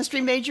think a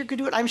chemistry major could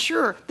do it? I'm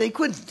sure they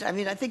couldn't. I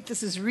mean, I think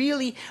this is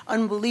really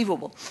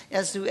unbelievable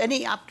as to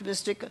any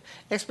optimistic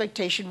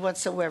expectation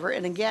whatsoever.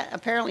 And again,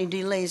 apparently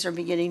delays are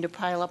beginning to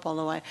pile up,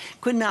 although I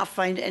could not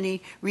find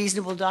any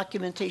reasonable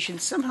documentation.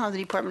 Somehow the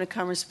Department of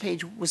Commerce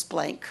page was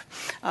blank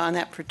on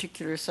that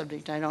particular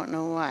subject. I don't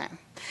know why.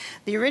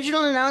 The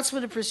original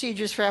announcement of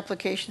procedures for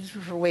applications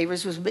for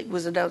waivers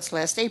was announced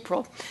last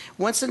April.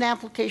 Once an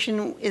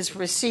application is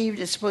received,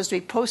 it's supposed to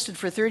be posted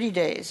for 30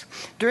 days,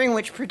 during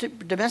which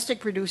domestic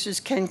producers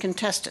can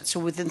contest it.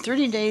 So within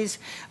 30 days,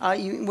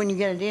 when you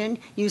get it in,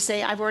 you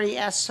say, I've already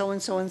asked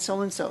so-and-so and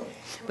so-and-so.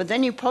 But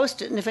then you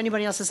post it, and if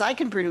anybody else says, I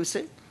can produce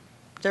it,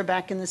 they're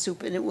back in the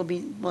soup, and it will be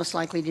most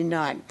likely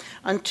denied.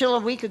 Until a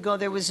week ago,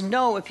 there was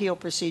no appeal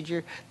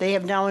procedure. They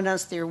have now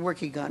announced they're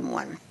working on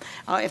one.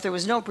 If there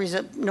was no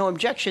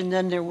objection,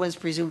 then there was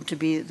presumed to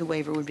be the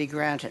waiver would be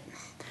granted.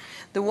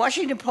 The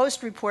Washington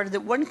Post reported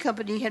that one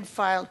company had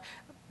filed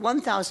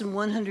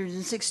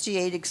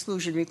 1,168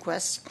 exclusion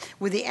requests,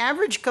 with the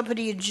average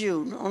company in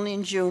June, only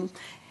in June,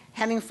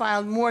 having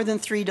filed more than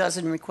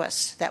 36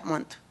 requests that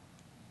month.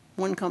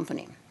 One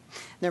company.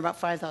 There are about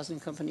 5,000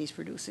 companies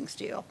producing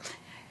steel.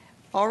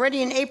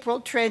 Already in April,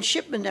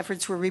 transshipment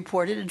efforts were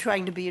reported and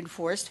trying to be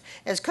enforced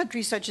as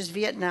countries such as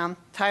Vietnam,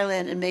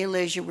 Thailand, and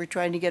Malaysia were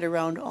trying to get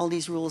around all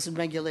these rules and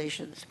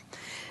regulations.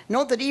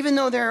 Note that even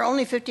though there are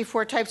only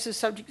 54 types of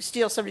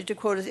steel subject to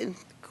quotas in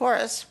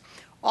chorus,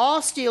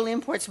 all steel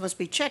imports must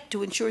be checked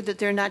to ensure that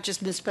they're not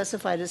just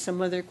misspecified as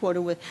some other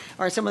quota with,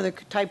 or some other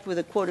type with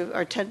a quota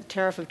or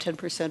tariff of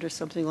 10% or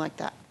something like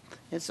that.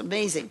 It's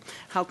amazing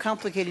how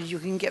complicated you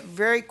can get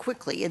very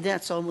quickly, and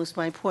that's almost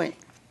my point.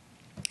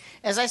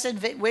 As I said,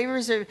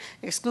 waivers or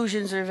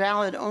exclusions are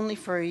valid only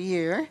for a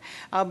year,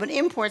 but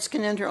imports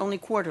can enter only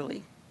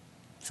quarterly.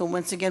 So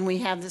once again, we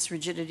have this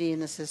rigidity in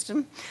the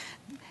system,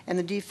 and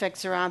the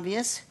defects are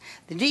obvious.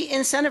 The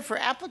incentive for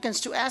applicants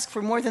to ask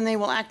for more than they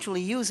will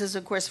actually use is,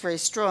 of course, very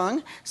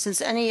strong, since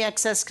any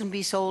excess can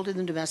be sold in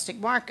the domestic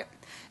market.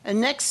 A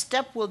next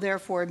step will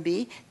therefore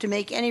be to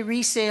make any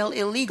resale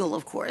illegal,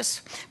 of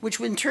course, which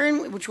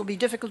will be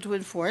difficult to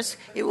enforce.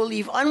 It will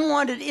leave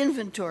unwanted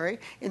inventory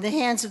in the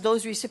hands of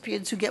those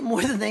recipients who get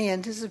more than they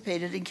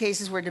anticipated in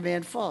cases where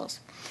demand falls.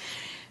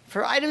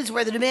 For items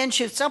where the demand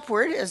shifts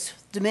upward, as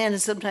demand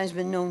has sometimes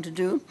been known to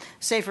do,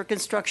 say for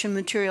construction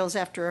materials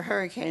after a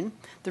hurricane,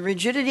 the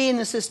rigidity in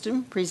the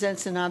system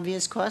presents an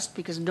obvious cost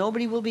because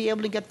nobody will be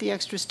able to get the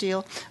extra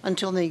steel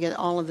until they get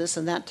all of this,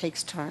 and that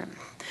takes time.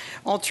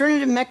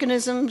 Alternative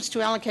mechanisms to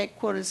allocate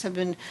quotas have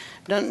been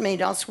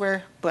made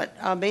elsewhere,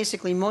 but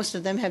basically most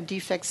of them have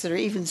defects that are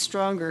even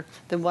stronger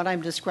than what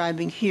I'm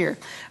describing here.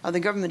 The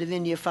government of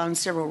India found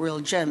several real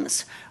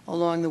gems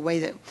along the way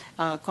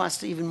that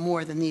cost even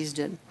more than these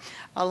did.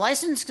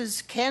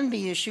 Licenses can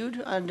be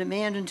issued on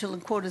demand until the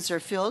quotas are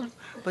filled,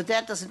 but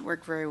that doesn't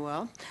work very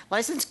well.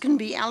 License can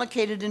be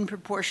allocated in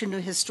proportion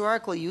to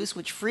historical use,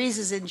 which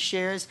freezes in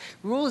shares,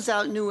 rules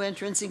out new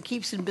entrants, and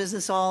keeps in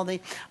business all the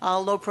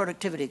low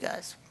productivity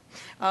guys.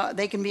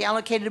 They can be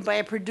allocated by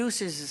a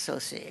producers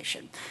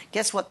association.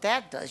 Guess what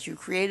that does? You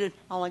create an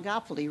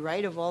oligopoly,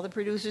 right, of all the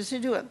producers who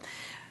do it.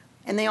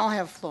 And they all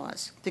have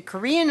flaws. The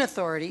Korean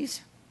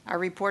authorities are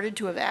reported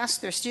to have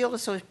asked their Steel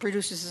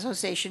Producers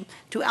Association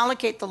to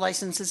allocate the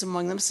licenses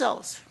among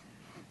themselves.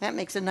 That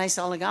makes a nice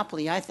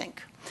oligopoly, I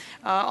think.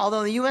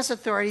 Although the U.S.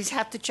 authorities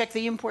have to check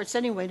the imports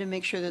anyway to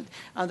make sure that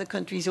the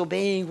country's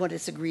obeying what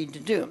it's agreed to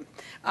do.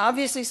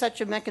 Obviously,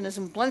 such a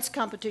mechanism blunts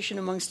competition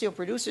among steel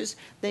producers.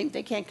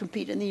 They can't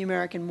compete in the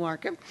American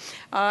market,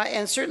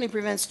 and certainly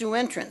prevents new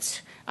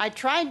entrants. I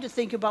tried to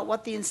think about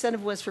what the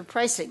incentive was for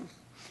pricing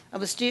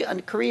of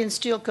a Korean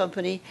steel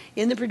company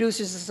in the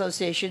Producers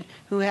Association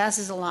who has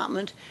his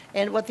allotment,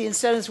 and what the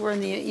incentives were in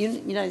the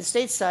United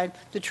States side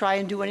to try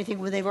and do anything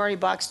when they've already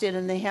boxed in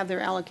and they have their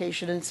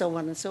allocation and so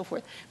on and so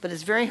forth. But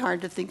it's very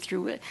hard to think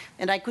through it,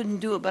 and I couldn't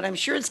do it, but I'm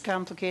sure it's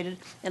complicated,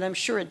 and I'm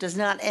sure it does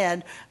not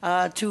add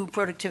to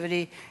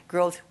productivity,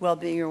 growth,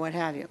 well-being, or what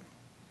have you.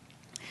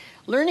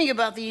 Learning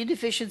about the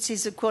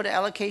inefficiencies of quota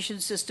allocation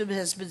system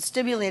has been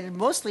stimulated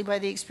mostly by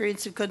the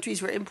experience of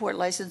countries where import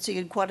licensing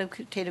and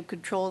quantitative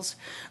controls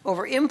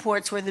over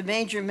imports were the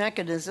major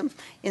mechanism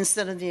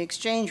instead of the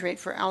exchange rate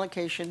for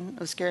allocation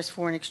of scarce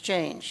foreign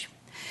exchange.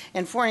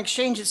 And foreign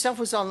exchange itself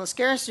was on the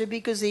scarcer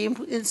because the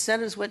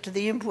incentives went to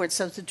the import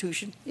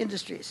substitution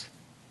industries.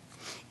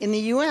 In the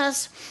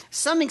U.S.,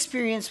 some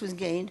experience was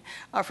gained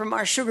from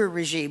our sugar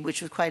regime,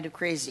 which was quite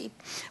crazy,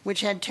 which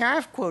had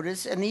tariff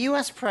quotas, and the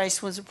U.S.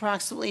 price was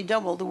approximately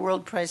double the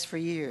world price for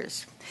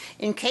years.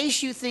 In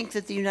case you think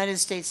that the United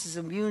States is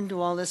immune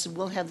to all this and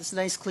we'll have this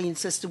nice clean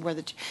system where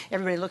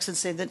everybody looks and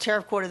says the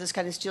tariff quota of this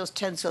kind of steel is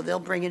 10, so they'll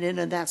bring it in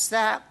and that's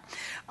that.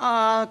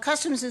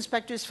 Customs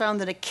inspectors found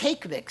that a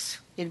cake mix,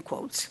 in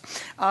quotes,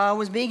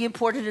 was being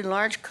imported in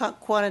large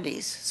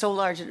quantities, so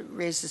large that it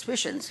raised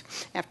suspicions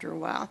after a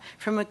while,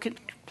 from a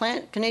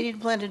Canadian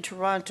plant in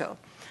Toronto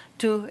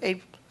to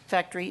a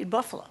factory in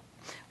Buffalo.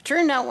 It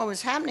turned out what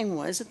was happening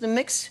was that the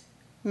mix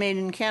made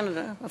in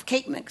Canada of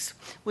cake mix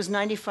was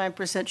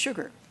 95%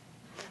 sugar.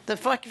 The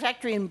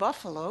factory in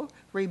Buffalo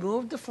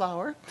removed the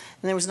flour, and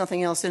there was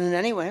nothing else in it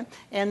anyway,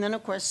 and then,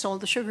 of course,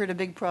 sold the sugar at a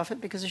big profit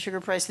because the sugar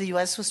price in the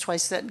U.S. was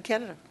twice that in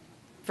Canada.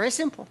 Very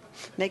simple.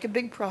 Make a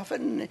big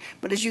profit.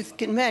 But as you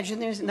can imagine,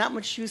 there's not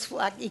much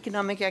useful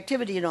economic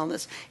activity in all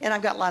this. And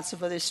I've got lots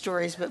of other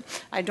stories, but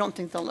I don't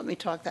think they'll let me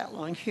talk that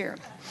long here.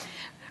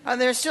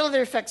 There are still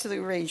other effects of the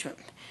arrangement.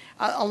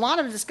 A lot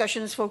of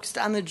discussion is focused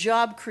on the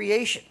job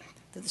creation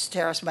that this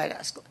tariffs might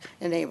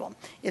enable.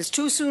 It's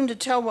too soon to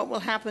tell what will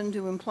happen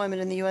to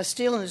employment in the U.S.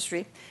 steel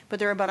industry, but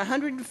there are about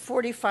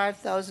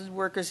 145,000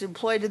 workers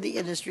employed in the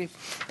industry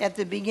at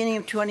the beginning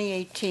of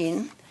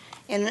 2018,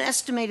 and an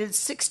estimated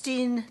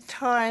 16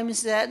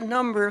 times that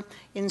number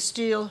in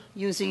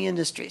steel-using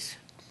industries.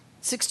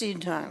 16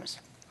 times.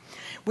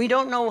 We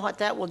don't know what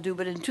that will do,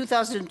 but in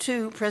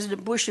 2002,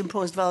 President Bush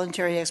imposed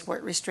voluntary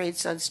export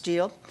restraints on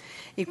steel,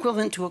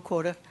 equivalent to a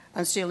quota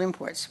on steel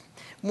imports.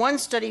 One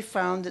study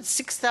found that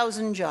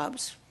 6,000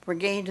 jobs were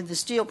gained in the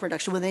steel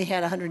production when they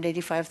had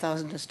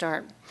 185,000 to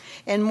start,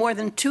 and more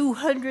than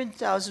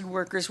 200,000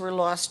 workers were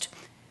lost,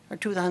 or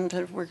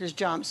 200 workers'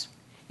 jobs,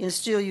 in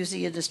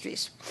steel-using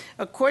industries.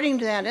 According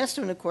to that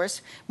estimate, of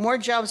course, more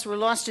jobs were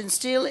lost in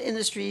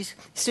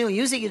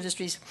steel-using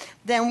industries,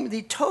 than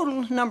the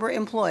total number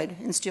employed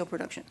in steel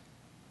production.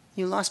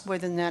 You lost more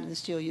than that in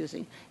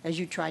steel-using as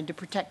you tried to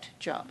protect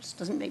jobs.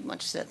 Doesn't make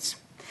much sense.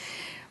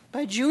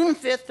 By June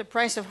 5th, the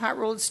price of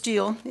hot-rolled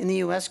steel in the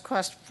U.S.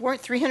 cost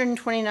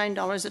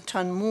 $329 a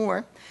ton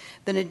more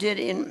than it did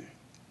in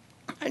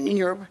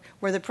Europe,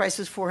 where the price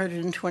was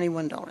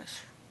 $421.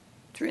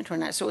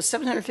 $329. So it was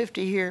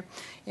 $750 here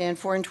and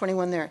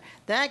 $421 there.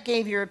 That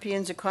gave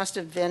Europeans a cost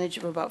advantage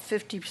of about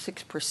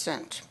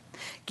 56%.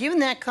 Given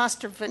that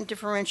cost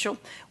differential,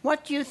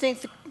 what do you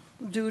think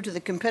due to the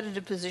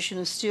competitive position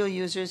of steel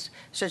users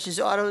such as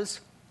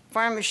autos,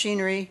 farm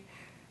machinery,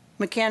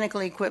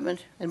 mechanical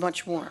equipment, and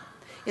much more?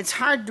 It's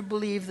hard to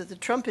believe that the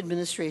Trump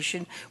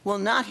administration will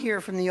not hear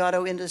from the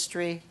auto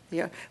industry,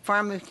 the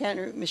farm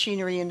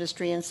machinery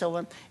industry, and so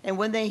on. And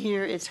when they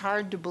hear, it's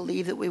hard to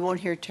believe that we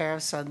won't hear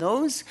tariffs on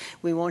those.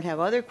 We won't have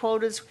other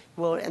quotas,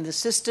 and the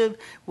system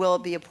will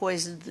be a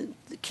poison,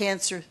 the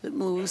cancer that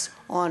moves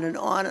on and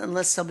on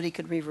unless somebody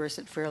could reverse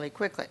it fairly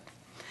quickly.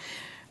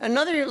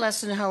 Another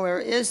lesson, however,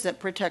 is that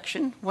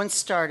protection, once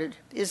started,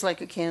 is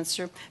like a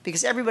cancer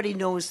because everybody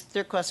knows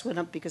their costs went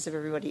up because of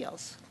everybody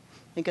else.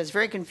 It gets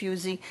very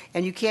confusing,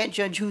 and you can't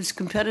judge who's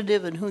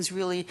competitive and who's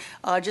really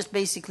just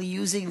basically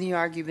using the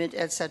argument,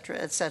 et cetera,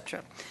 et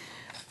cetera.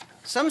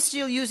 Some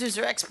steel users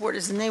are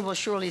exporters, and they will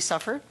surely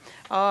suffer,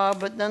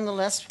 but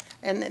nonetheless,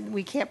 and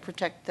we can't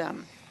protect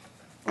them.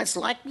 It's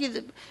likely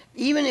that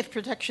even if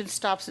protection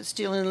stops at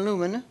steel and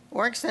aluminum,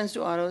 or extends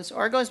to autos,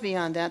 or goes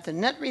beyond that, the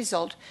net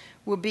result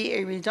will be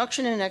a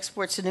reduction in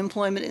exports and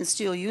employment in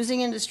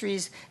steel-using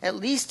industries, at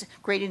least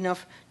great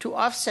enough to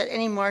offset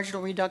any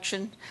marginal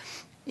reduction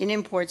in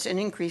imports and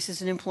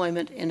increases in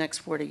employment in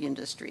exporting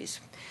industries.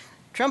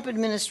 Trump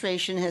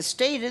administration has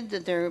stated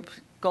that their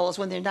goals,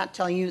 when they're not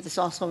telling you this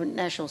also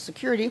national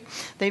security,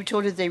 they've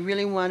told you they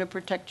really want to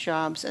protect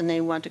jobs and they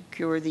want to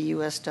cure the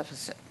U.S.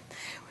 deficit.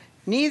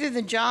 Neither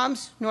the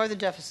jobs nor the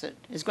deficit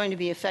is going to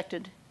be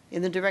affected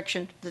in the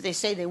direction that they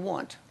say they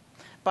want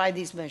by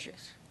these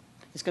measures.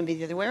 It's going to be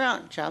the other way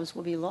around. Jobs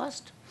will be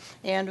lost,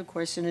 and of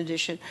course, in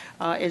addition,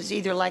 it's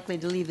either likely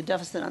to leave the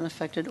deficit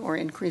unaffected or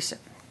increase it.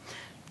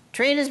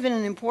 Trade has been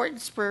an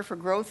important spur for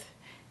growth,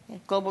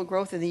 global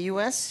growth in the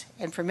U.S.,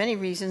 and for many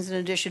reasons in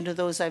addition to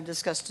those I've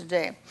discussed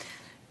today.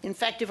 In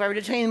fact, if I were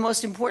to tell you the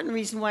most important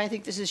reason why I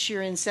think this is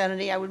sheer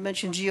insanity, I would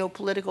mention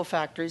geopolitical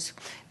factors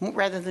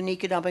rather than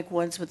economic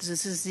ones, but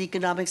this is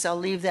economics. I'll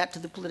leave that to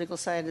the political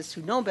scientists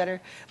who know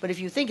better. But if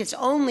you think it's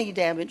only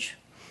damage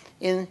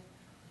in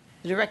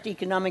direct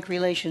economic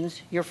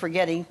relations, you're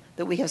forgetting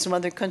that we have some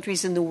other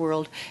countries in the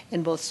world,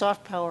 and both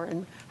soft power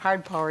and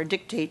hard power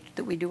dictate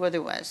that we do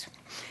otherwise.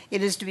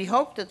 It is to be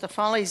hoped that the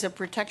follies of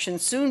protection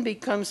soon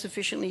become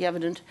sufficiently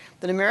evident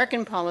that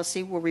American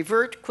policy will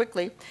revert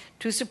quickly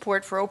to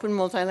support for open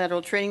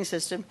multilateral trading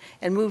system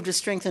and move to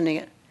strengthening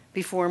it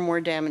before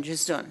more damage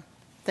is done.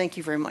 Thank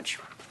you very much.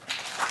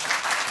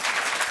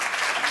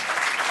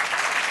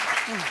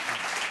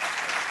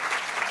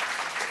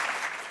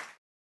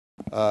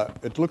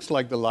 It looks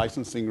like the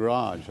licensing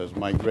Raj has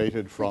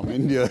migrated from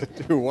India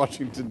to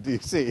Washington,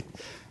 D.C.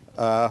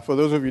 For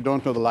those of you who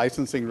don't know, the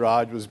licensing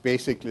Raj was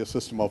basically a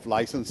system of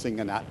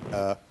licensing and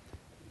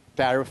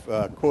tariff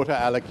quota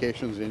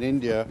allocations in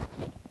India,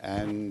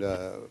 and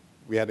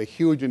we had a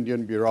huge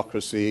Indian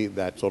bureaucracy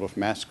that sort of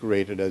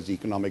masqueraded as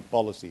economic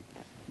policy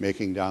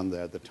making down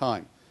there at the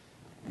time.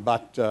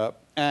 But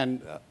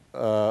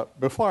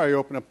before I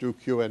open up to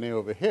Q&A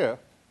over here,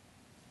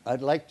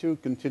 I'd like to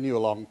continue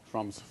along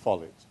Trump's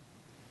follies.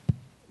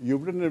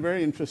 You've written a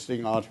very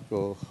interesting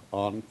article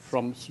on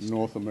Trump's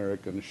North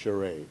American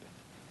charade,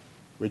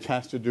 which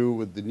has to do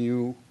with the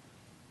new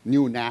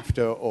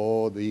NAFTA,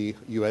 or the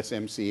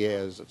USMCA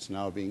as it's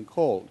now being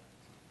called.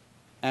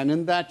 And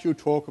in that you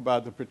talk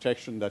about the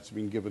protection that's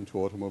been given to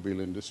automobile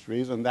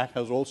industries, and that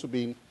has also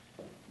been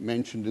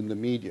mentioned in the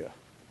media.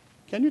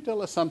 Can you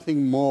tell us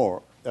something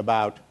more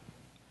about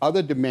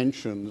other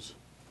dimensions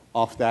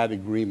of that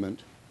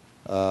agreement,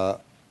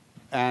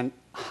 and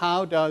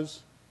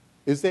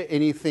is there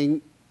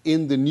anything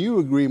in the new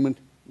agreement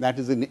that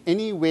is in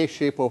any way,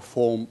 shape, or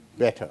form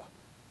better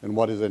than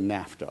what is in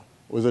NAFTA?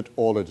 Or is it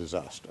all a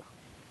disaster?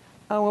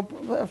 Well,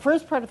 the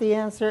first part of the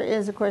answer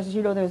is, of course, as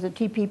you know, there's a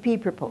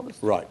TPP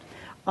proposed. Right.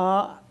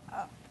 The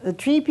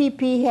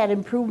TPP had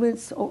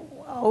improvements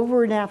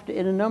over NAFTA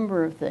in a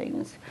number of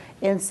things,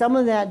 and some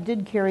of that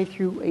did carry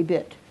through a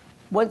bit.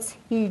 Once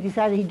he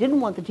decided he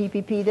didn't want the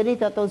TPP, then he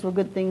thought those were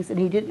good things, and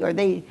he did, or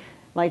they,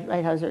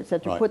 Lighthouse, et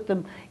cetera, right, put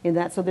them in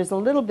that. So there's a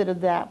little bit of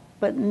that,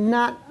 but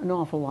not an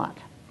awful lot.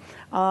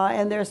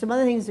 And there are some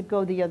other things that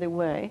go the other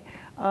way.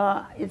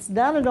 It's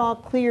not at all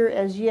clear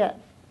as yet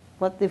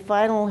what the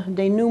final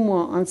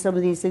denouement on some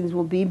of these things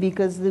will be,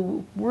 because the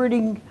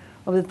wording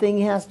of the thing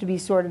has to be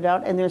sorted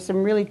out, and there's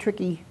some really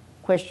tricky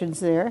questions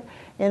there.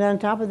 And on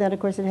top of that, of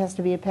course, it has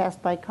to be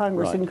passed by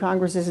Congress, right, and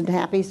Congress isn't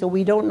happy, so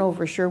we don't know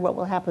for sure what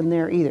will happen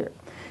there either.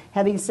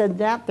 Having said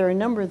that, there are a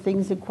number of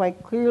things that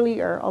quite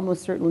clearly are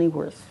almost certainly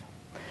worse.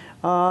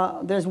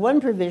 There's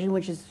one provision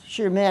which is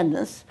sheer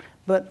madness,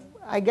 but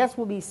I guess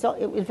will be so,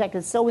 in fact,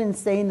 it's so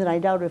insane that I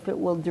doubt if it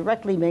will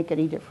directly make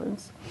any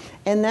difference.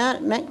 And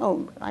that,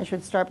 I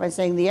should start by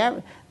saying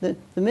the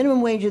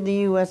minimum wage in the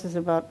U.S. is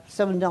about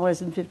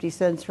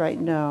 $7.50 right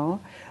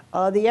now.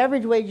 The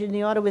average wage in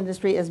the auto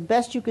industry, as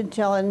best you can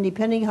tell, and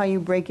depending how you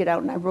break it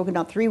out, and I've broken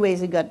out 3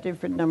 ways and got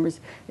different numbers,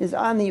 is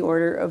on the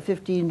order of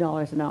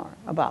 $15 an hour,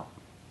 about.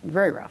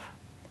 Very rough.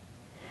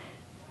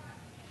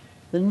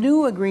 The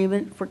new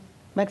agreement for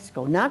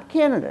Mexico, not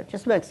Canada,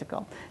 just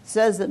Mexico,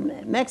 says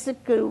that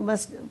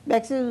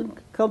Mexican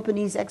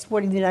companies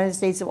exporting to the United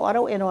States of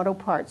auto and auto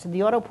parts, and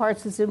the auto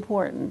parts is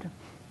important,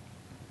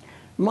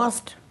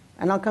 must,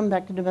 and I'll come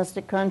back to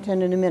domestic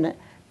content in a minute,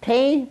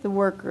 pay the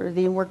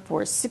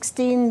workforce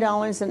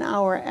 $16 an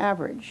hour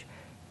average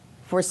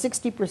for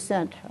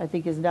 60%, I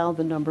think is now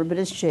the number, but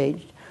it's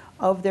changed,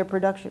 of their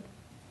production.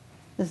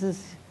 The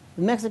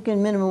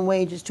Mexican minimum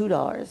wage is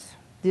 $2.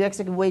 The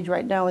Mexican wage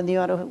right now in the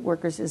auto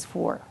workers is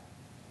 $4.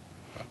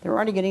 They're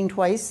already getting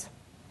twice,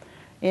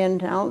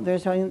 and now they're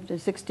telling to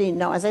 16.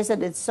 Now, as I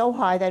said, it's so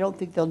high that I don't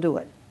think they'll do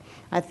it.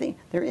 I think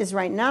there is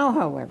right now,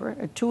 however,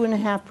 a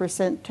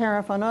 2.5%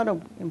 tariff on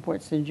auto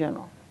imports in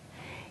general.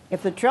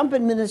 If the Trump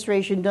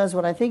administration does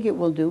what I think it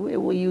will do, it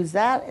will use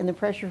that and the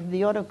pressure from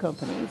the auto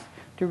companies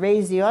to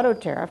raise the auto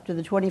tariff to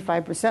the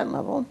 25%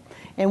 level.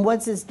 And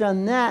once it's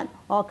done that,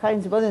 all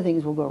kinds of other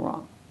things will go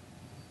wrong.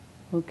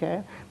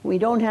 Okay? We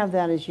don't have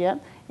that as yet,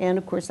 and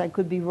of course I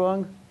could be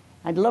wrong.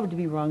 I'd love to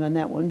be wrong on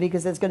that one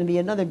because that's going to be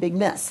another big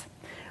mess.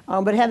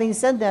 But having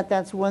said that,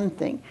 that's one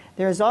thing.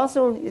 There's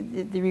also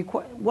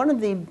one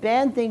of the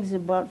bad things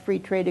about free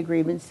trade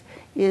agreements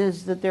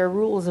is that there are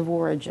rules of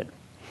origin.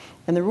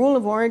 And the rule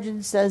of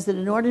origin says that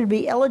in order to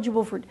be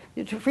eligible for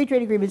free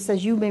trade agreement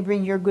says you may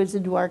bring your goods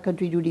into our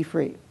country duty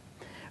free.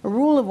 A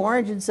rule of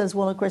origin says,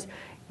 well, of course,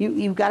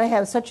 you've got to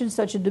have such and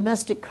such a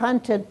domestic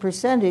content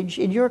percentage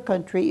in your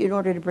country in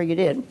order to bring it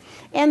in.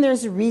 And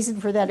there's a reason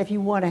for that if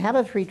you want to have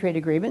a free trade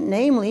agreement.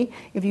 Namely,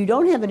 if you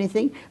don't have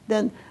anything,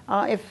 then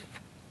if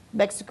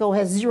Mexico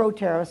has 0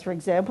 tariffs, for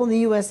example, and the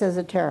U.S. has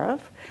a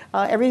tariff,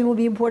 everything will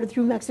be imported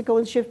through Mexico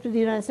and shipped to the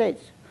United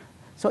States.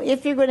 So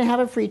if you're going to have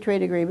a free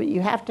trade agreement,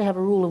 you have to have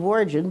a rule of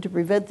origin to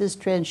prevent this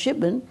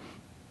transshipment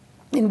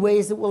in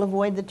ways that will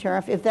avoid the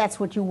tariff if that's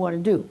what you want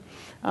to do.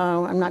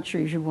 I'm not sure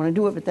you should want to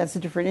do it, but that's a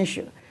different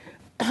issue.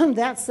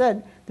 That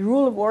said, the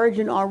rule of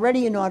origin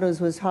already in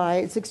autos was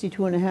high at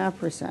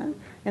 62.5% and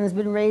has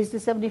been raised to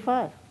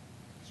 75%.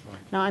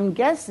 Now, I'm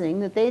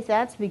guessing that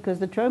that's because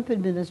the Trump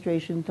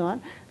administration thought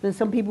that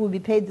some people would be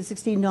paid the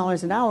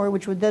 $16 an hour,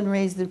 which would then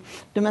raise the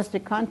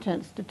domestic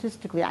content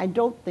statistically. I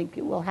don't think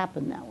it will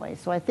happen that way.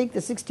 So I think the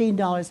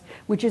 $16,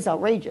 which is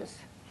outrageous,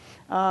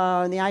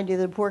 the idea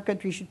that a poor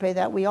country should pay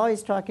that. We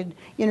always talk in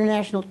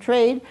international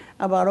trade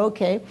about,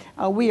 okay,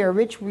 we are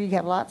rich, we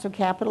have lots of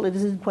capital, it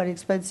isn't quite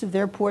expensive,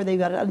 they're poor, they've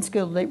got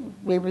unskilled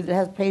labor that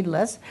has paid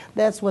less.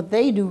 That's what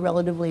they do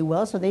relatively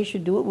well, so they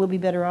should do it, we'll be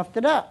better off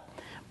to that.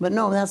 But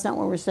no, that's not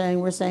what we're saying.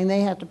 We're saying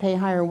they have to pay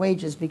higher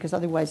wages because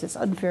otherwise it's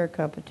unfair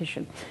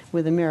competition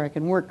with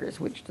American workers,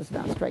 which does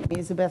not strike me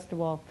as the best of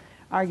all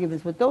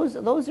arguments. But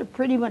those are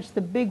pretty much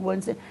the big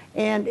ones.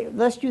 And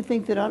lest you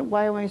think that,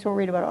 why am I so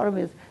worried about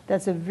automobiles?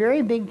 That's a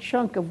very big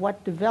chunk of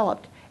what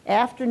developed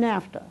after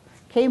NAFTA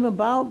came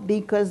about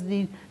because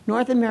the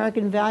North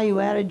American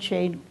value-added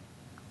chain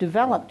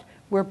developed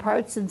where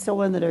parts and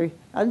so on that are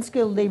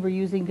unskilled labor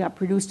using got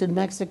produced in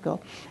Mexico,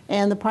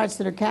 and the parts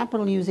that are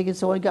capital using and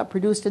so on got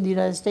produced in the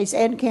United States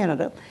and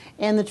Canada.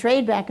 And the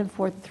trade back and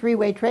forth,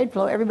 three-way trade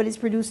flow, everybody's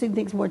producing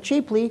things more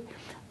cheaply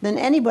than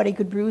anybody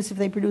could produce if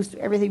they produced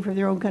everything from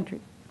their own country.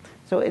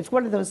 So it's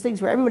one of those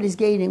things where everybody's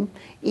gaining.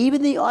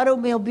 Even the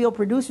automobile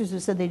producers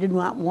have said they did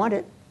not want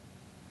it.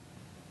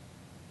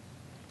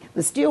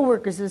 The steel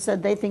workers have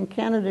said they think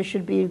Canada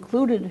should be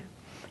included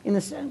in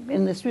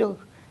the steel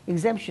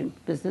exemption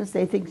business.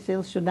 They think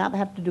sales should not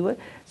have to do it.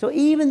 So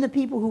even the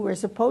people who are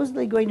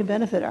supposedly going to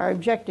benefit are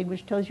objecting,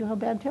 which tells you how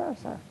bad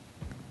tariffs are.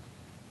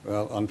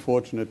 Well,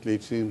 unfortunately,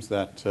 it seems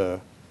that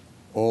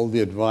all the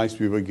advice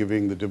we were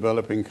giving the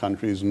developing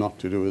countries not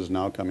to do is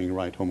now coming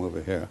right home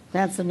over here.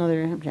 That's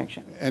another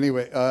objection.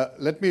 Anyway,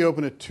 let me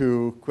open it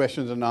to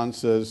questions and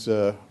answers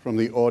from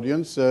the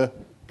audience.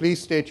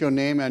 Please state your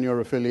name and your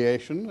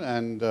affiliation,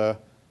 and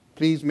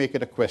please make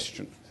it a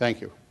question.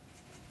 Thank you.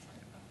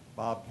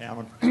 Bob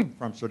Hammond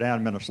from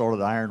Sudan, Minnesota,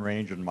 the Iron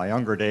Range. In my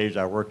younger days,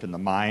 I worked in the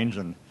mines,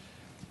 and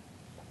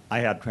I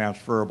had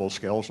transferable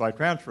skills, so I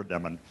transferred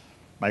them. And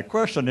my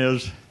question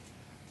is,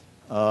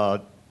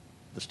 the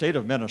state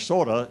of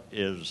Minnesota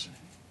is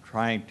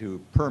trying to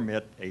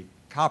permit a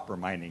copper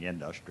mining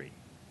industry.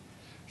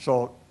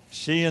 So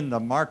seeing the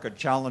market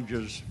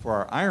challenges for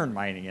our iron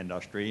mining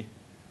industry,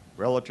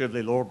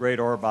 relatively low-grade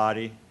ore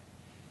body,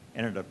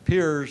 and it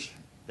appears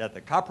that the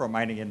copper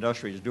mining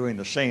industry is doing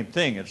the same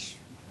thing. It's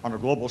on a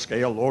global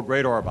scale,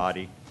 low-grade ore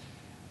body.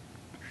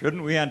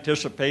 Shouldn't we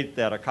anticipate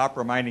that a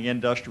copper mining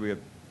industry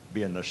would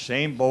be in the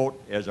same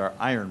boat as our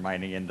iron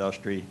mining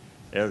industry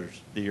as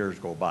the years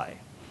go by?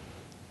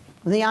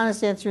 The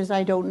honest answer is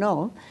I don't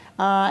know.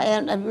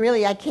 And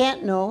really, I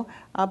can't know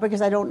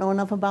because I don't know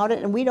enough about it,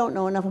 and we don't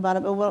know enough about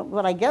it. But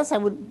what I guess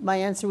my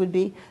answer would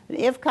be that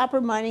if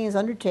copper mining is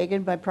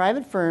undertaken by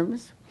private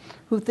firms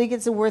who think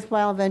it's a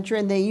worthwhile venture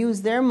and they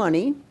use their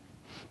money,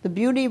 the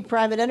beauty of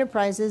private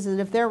enterprises is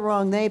that if they're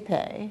wrong, they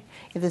pay.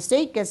 If the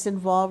state gets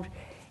involved,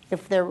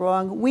 if they're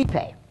wrong, we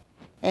pay.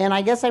 And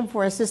I guess I'm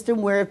for a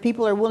system where if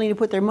people are willing to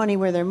put their money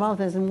where their mouth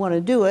is and want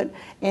to do it,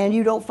 and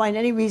you don't find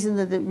any reason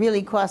that the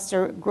really costs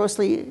are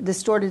grossly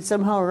distorted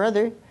somehow or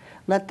other,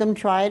 let them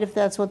try it if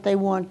that's what they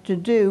want to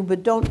do,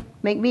 but don't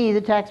make me,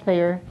 the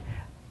taxpayer,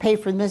 pay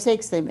for the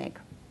mistakes they make.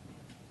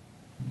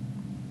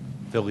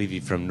 Phil Levy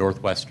from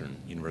Northwestern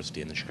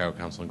University and the Chicago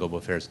Council on Global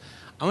Affairs.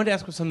 I wanted to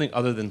ask about something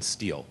other than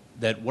steel.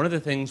 That one of the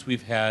things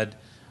we've had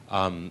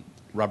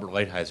Robert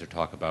Lighthizer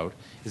talk about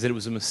is that it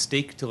was a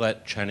mistake to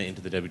let China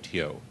into the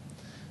WTO.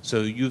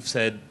 So you've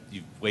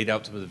laid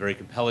out some of the very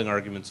compelling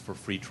arguments for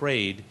free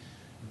trade.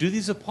 Do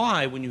these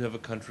apply when you have a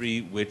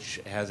country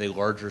which has a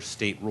larger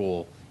state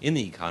role in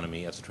the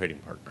economy as a trading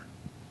partner?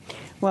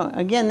 Well,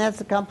 again,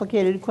 that's a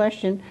complicated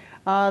question.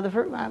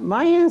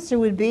 My answer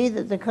would be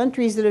that the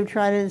countries that have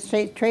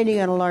tried trading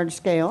on a large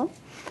scale,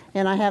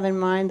 and I have in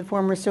mind the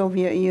former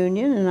Soviet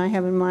Union, and I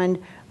have in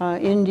mind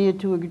India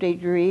to a great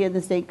degree, and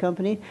the state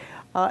company,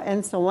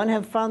 and so on,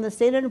 have found that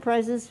state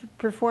enterprises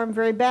perform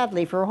very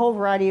badly for a whole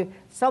variety of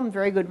some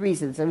very good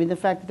reasons. I mean, the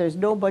fact that there's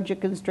no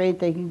budget constraint,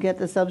 they can get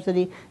the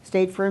subsidy,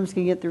 state firms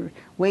can get their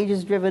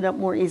wages driven up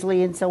more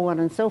easily, and so on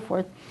and so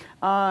forth.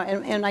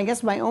 And I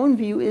guess my own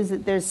view is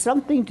that there's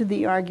something to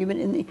the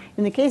argument,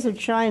 in the case of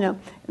China,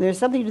 there's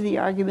something to the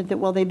argument that,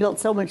 well, they built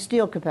so much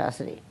steel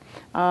capacity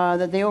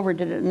that they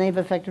overdid it and they've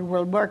affected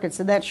world markets,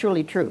 and that's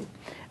surely true.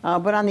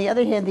 But on the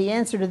other hand, the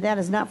answer to that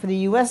is not for the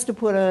U.S. to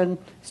put on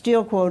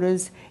steel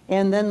quotas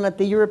and then let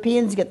the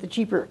Europeans get the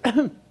cheaper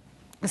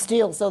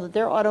steel so that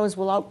their autos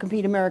will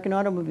outcompete American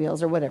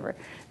automobiles or whatever.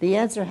 The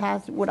answer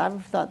has, what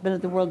I've thought, been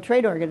at the World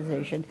Trade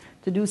Organization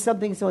to do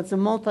something so it's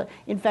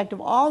in fact,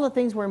 of all the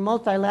things where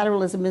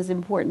multilateralism is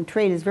important,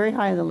 trade is very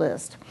high on the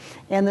list.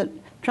 And the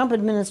Trump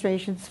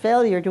administration's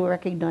failure to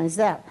recognize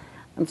that.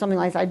 And something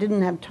like I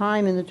didn't have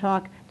time in the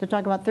talk to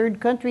talk about third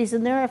countries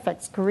and their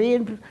effects.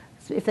 Korean,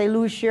 if they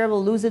lose share,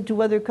 will lose it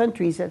to other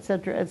countries, et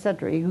cetera, et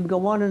cetera. You can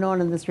go on and on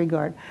in this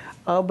regard.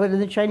 But in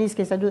the Chinese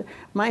case, I do.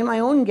 My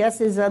own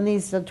guess is on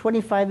these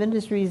 25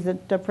 industries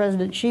that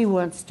President Xi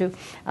wants to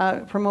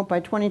promote by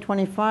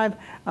 2025,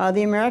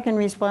 the American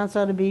response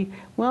ought to be,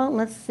 well,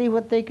 let's see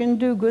what they can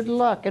do. Good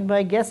luck. And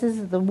my guess is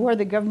that the more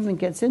the government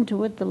gets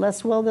into it, the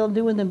less well they'll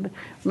do and the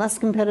less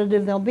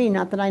competitive they'll be.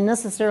 Not that I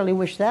necessarily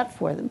wish that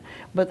for them,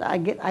 but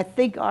I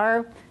think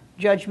our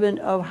judgment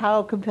of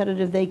how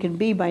competitive they can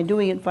be by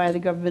doing it via the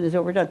government is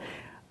overdone.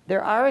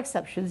 There are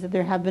exceptions, and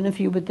there have been a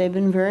few, but they've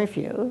been very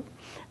few.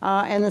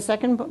 And the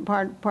second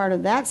part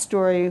of that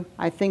story,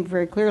 I think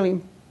very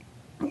clearly,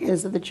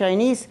 is that the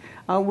Chinese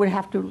would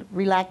have to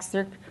relax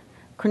their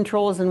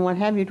controls and what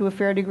have you to a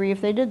fair degree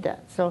if they did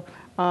that. So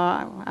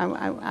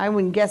I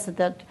would guess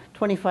that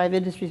 25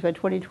 industries by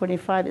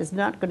 2025 is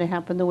not going to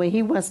happen the way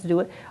he wants to do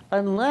it,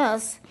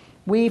 unless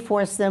we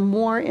force them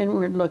more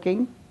inward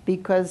looking,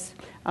 because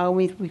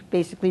we've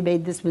basically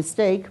made this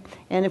mistake.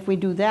 And if we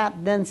do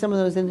that, then some of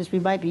those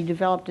industries might be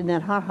developed in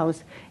that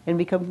hothouse and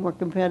become more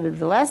competitive.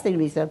 The last thing to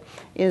be said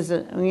is,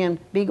 again,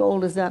 being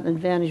old is not an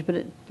advantage,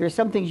 but there are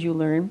some things you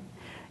learn.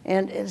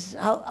 And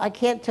I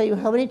can't tell you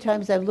how many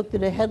times I've looked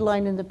at a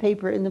headline in the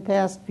paper in the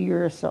past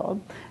year or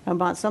so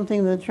about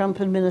something the Trump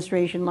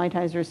administration,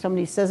 Lighthizer,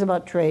 somebody says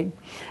about trade,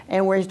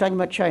 and where he's talking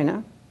about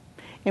China,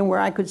 and where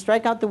I could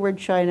strike out the word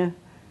China,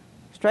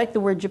 strike the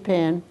word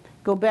Japan,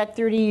 go back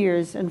 30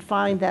 years and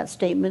find that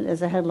statement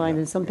as a headline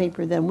in some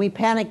paper then. We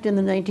panicked in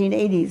the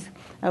 1980s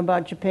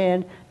about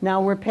Japan. Now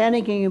we're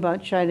panicking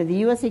about China. The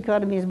U.S.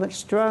 economy is much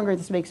stronger.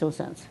 This makes no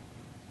sense.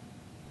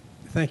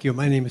 Thank you.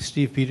 My name is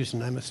Steve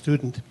Peterson. I'm a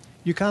student.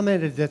 You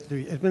commented that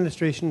the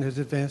administration has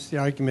advanced the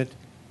argument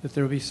that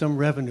there will be some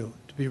revenue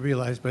to be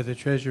realized by the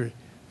Treasury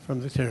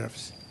from the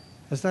tariffs.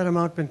 Has that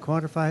amount been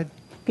quantified?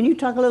 Can you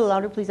talk a little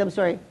louder, please? I'm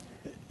sorry.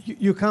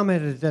 You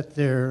commented that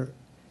the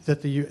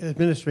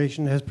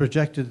administration has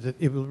projected that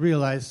it will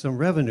realize some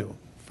revenue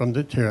from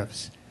the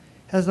tariffs.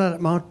 Has that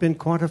amount been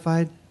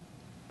quantified?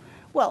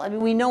 Well, I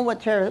mean, we know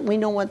what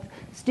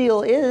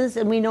steel is,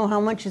 and we know how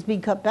much is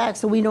being cut back,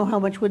 so we know how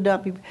much would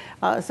not be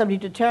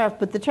subject to tariff.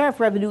 But the tariff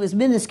revenue is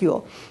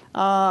minuscule.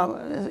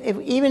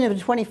 Even if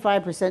a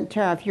 25%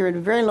 tariff, you're at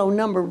a very low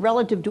number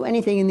relative to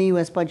anything in the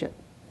U.S. budget.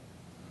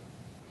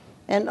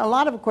 And a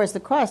lot of course, the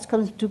cost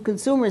comes to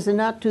consumers and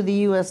not to the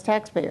U.S.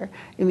 taxpayer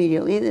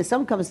immediately.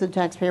 Some comes to the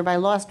taxpayer by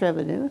lost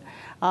revenue,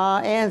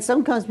 and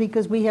some comes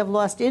because we have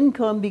lost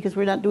income because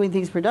we're not doing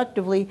things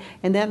productively,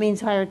 and that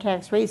means higher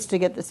tax rates to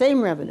get the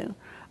same revenue.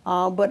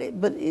 But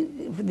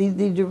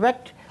the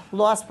direct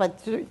loss by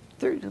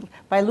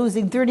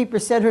losing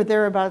 30% or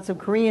thereabouts of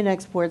Korean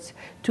exports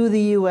to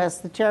the U.S.,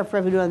 the tariff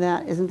revenue on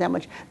that isn't that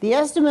much. The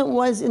estimate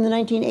was in the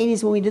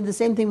 1980s when we did the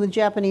same thing with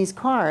Japanese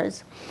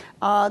cars,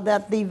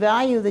 that the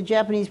value the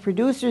Japanese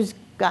producers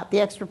got,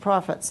 the extra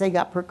profits they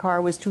got per car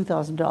was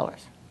 $2,000,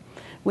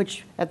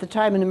 which at the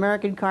time an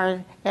American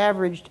car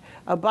averaged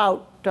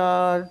about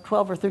 $12,000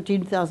 or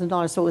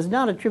 $13,000. So it was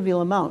not a trivial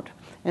amount,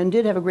 and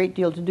did have a great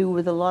deal to do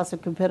with the loss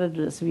of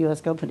competitiveness of U.S.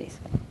 companies.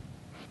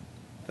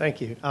 Thank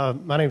you.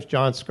 My name is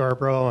John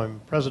Scarborough. I'm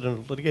president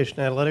of Litigation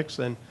Analytics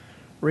and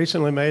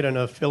recently made an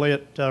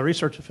affiliate,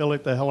 research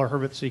affiliate, the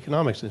Heller-Hurwicz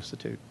Economics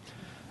Institute.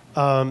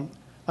 I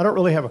don't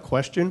really have a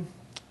question.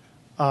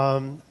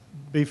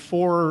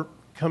 Before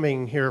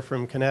coming here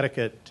from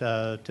Connecticut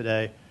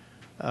today,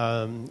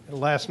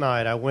 last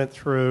night I went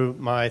through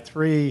my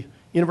 3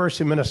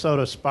 University of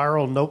Minnesota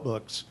spiral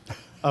notebooks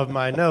of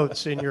my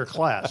notes in your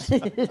class.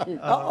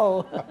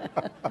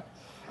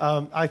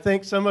 I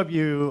think some of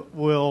you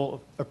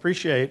will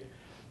appreciate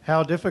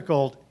how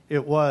difficult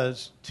it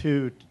was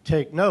to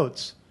take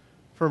notes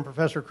from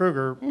Professor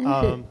Krueger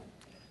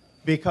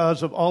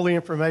because of all the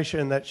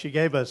information that she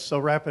gave us so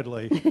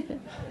rapidly.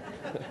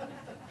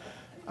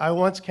 I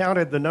once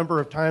counted the number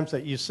of times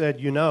that you said,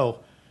 you know.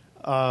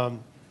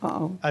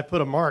 I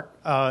put a mark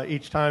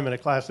each time in a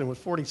class, and it was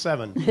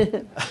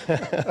 47.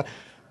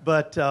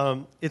 But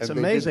it's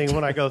amazing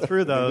when I go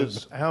through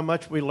those how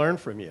much we learn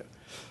from you.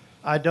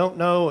 I don't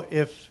know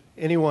if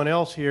anyone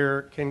else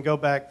here can go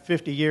back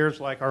 50 years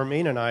like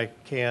Armin and I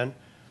can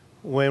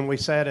when we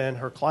sat in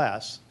her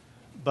class,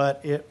 but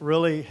it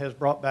really has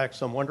brought back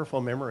some wonderful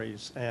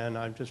memories, and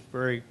I'm just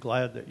very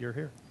glad that you're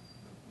here.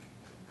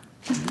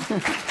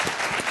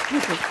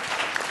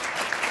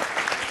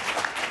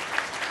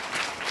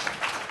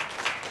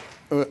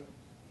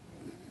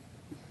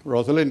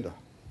 Rosalinda.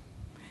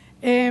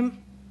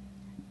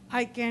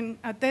 I can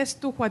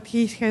attest to what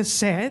he has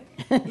said,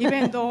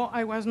 even though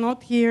I was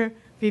not here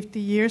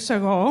 50 years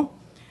ago.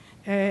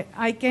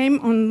 I came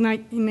in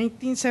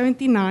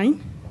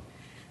 1979,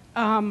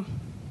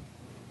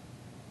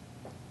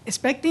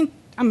 expecting,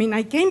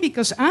 I came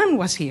because Anne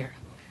was here,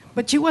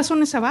 but she was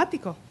on a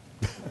sabbatical.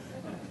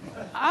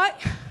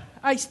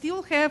 I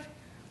still have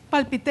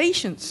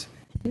palpitations,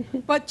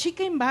 but she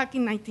came back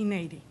in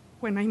 1980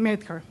 when I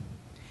met her.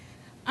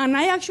 And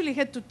I actually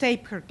had to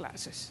tape her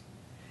classes.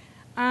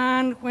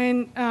 And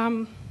when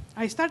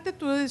I started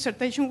to do a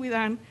dissertation with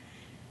Anne,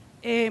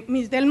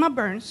 Ms. Delma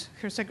Burns,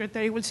 her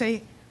secretary, will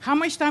say, how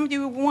much time do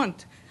you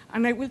want?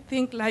 And I will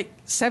think like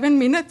 7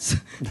 minutes.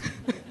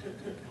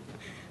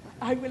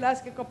 I will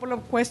ask a couple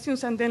of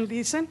questions and then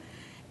listen,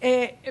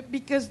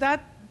 because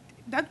that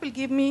will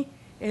give me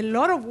a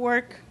lot of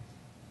work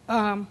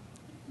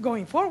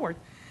going forward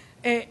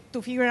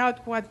to figure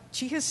out what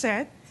she has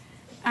said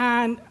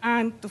and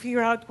to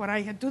figure out what I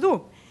had to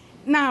do.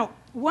 Now,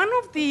 one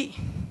of the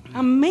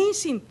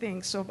amazing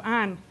things of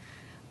Anne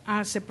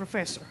as a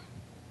professor,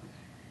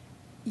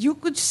 you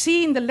could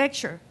see in the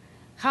lecture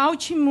how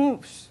she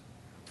moves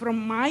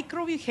from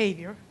micro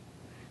behavior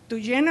to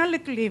general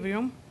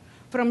equilibrium,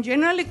 from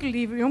general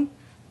equilibrium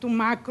to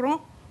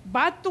macro,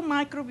 back to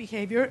micro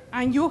behavior,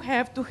 and you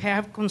have to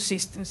have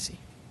consistency.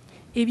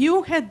 If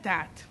you had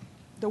that,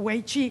 the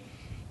way she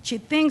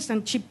thinks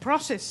and she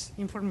processes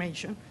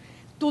information,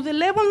 to the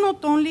level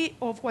not only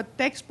of what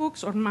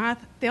textbooks or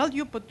math tell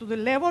you, but to the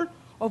level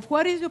of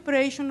what is the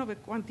operation of a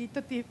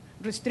quantitative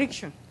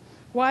restriction,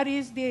 what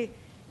is the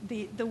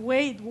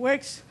way it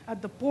works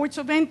at the ports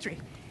of entry,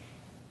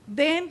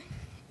 then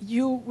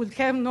you will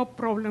have no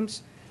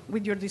problems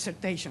with your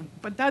dissertation.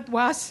 But that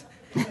was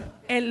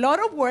a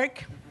lot of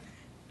work.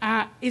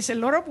 It's a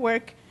lot of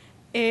work.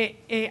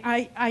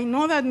 I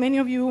know that many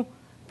of you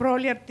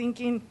probably are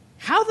thinking,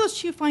 how does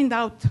she find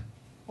out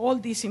all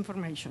this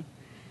information?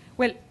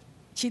 Well,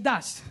 she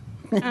does.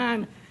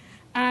 and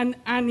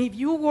if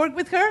you work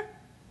with her,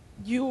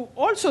 you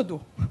also do.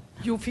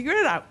 You figure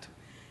it out.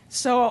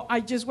 So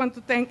I just want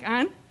to thank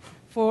Anne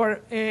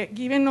for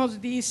giving us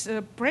these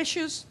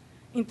precious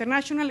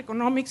international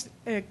economics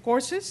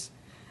courses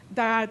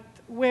that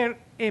were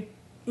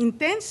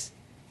intense,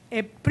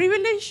 a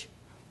privilege,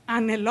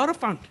 and a lot of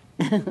fun.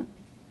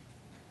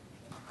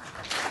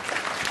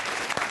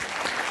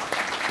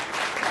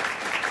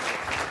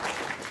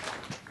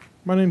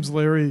 My name's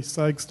Larry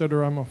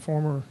Seigstetter. I'm a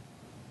former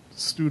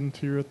student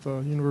here at the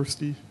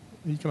University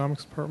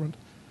Economics Department.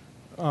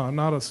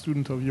 Not a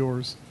student of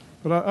yours.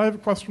 But I have a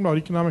question about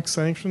economic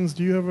sanctions.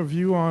 Do you have a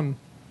view on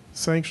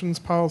sanctions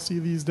policy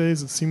these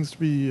days? It seems to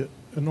be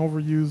an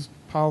overused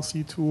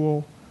policy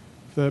tool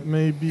that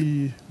may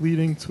be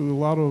leading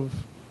to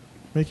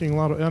making a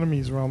lot of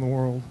enemies around the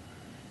world.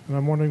 And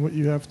I'm wondering what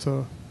you have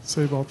to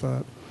say about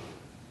that.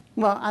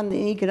 Well, on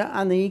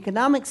the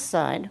economics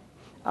side,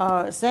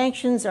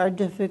 sanctions are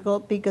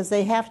difficult because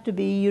they have to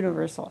be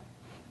universal.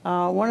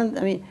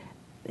 The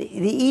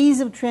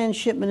ease of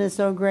transshipment is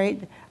so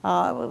great.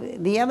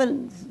 The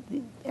evidence,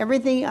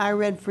 everything I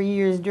read for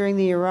years during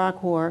the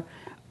Iraq War,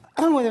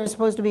 where there were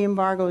supposed to be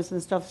embargoes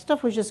and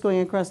stuff was just going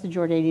across the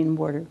Jordanian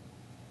border.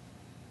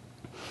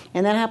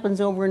 And that happens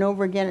over and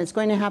over again. It's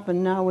going to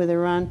happen now with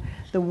Iran.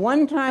 The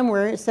one time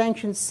where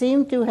sanctions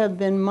seem to have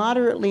been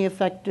moderately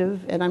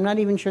effective, and I'm not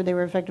even sure they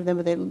were effective then,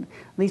 but at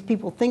least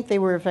people think they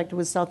were effective,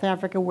 was South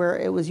Africa, where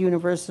it was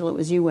universal, it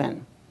was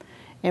UN.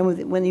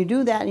 And when you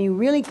do that and you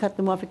really cut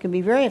them off, it can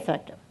be very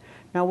effective.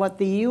 Now, what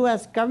the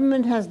U.S.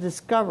 government has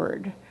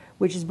discovered,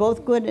 which is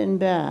both good and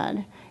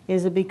bad,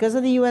 is that because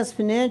of the U.S.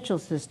 financial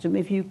system,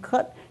 if you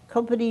cut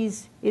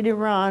companies in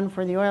Iran,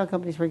 for the oil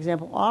companies, for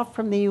example, off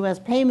from the U.S.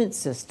 payment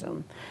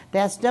system,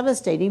 that's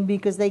devastating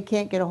because they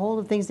can't get a hold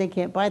of things, they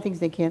can't buy things,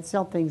 they can't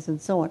sell things,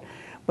 and so on.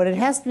 But it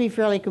has to be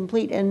fairly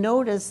complete. And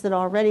notice that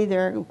already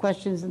there are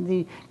questions, and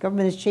the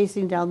government is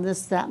chasing down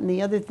this, that, and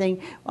the other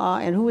thing.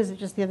 And who was it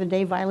just the other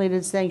day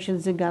violated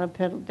sanctions and got a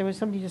penalty? There was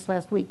somebody just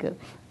last week, a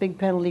big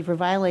penalty for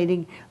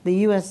violating the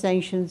U.S.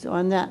 sanctions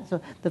on that.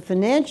 So the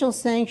financial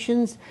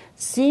sanctions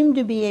seem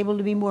to be able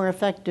to be more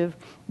effective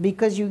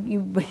because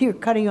you're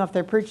cutting off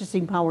their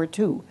purchasing power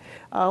too.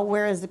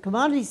 Whereas the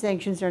commodity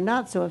sanctions are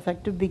not so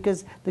effective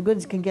because the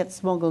goods can get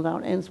smuggled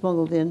out and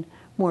smuggled in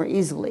more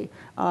easily.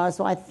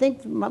 So I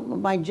think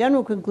my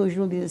general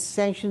conclusion would be that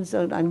sanctions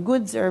on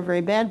goods are a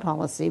very bad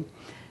policy.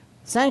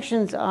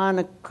 Sanctions on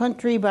a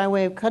country by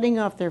way of cutting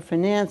off their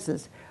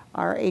finances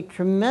are a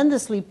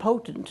tremendously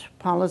potent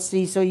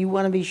policy, so you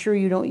want to be sure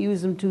you don't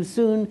use them too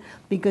soon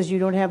because you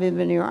don't have them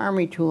in your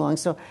army too long.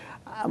 So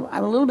I'm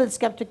a little bit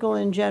skeptical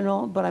in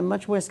general, but I'm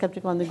much more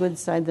skeptical on the goods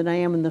side than I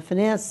am on the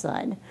finance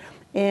side.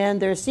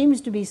 And there seems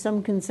to be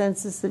some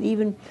consensus that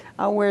even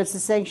where it's a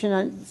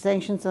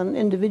sanctions on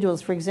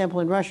individuals, for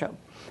example, in Russia,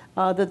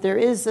 that there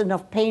is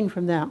enough pain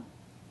from that,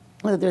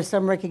 that there's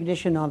some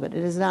recognition of it.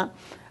 It is not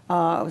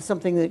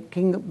something that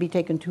can be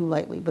taken too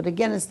lightly. But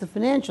again, it's the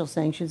financial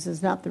sanctions,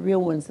 it's not the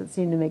real ones that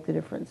seem to make the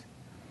difference.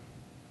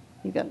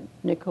 You got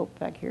Nick Hope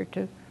back here,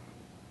 too.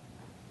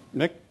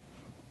 Nick?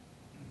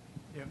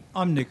 Yeah,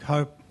 I'm Nick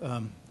Hope.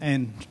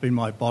 Anne's been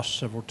my boss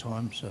several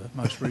times,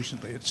 most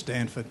recently at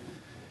Stanford.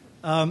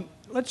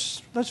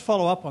 Let's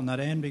follow up on that,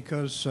 Anne,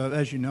 because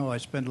as you know, I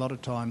spend a lot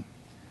of time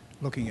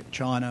looking at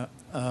China.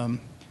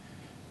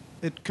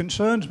 It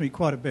concerns me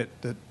quite a bit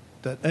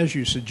that, as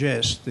you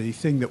suggest, the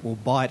thing that will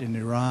bite in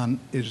Iran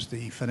is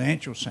the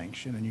financial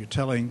sanction, and you're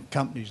telling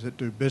companies that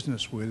do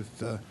business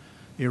with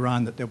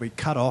Iran that they'll be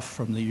cut off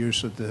from the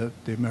use of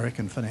the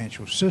American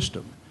financial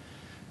system.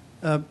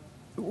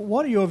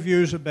 What are your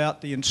views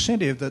about the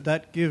incentive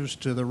that gives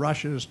to the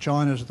Russias,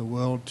 Chinas of the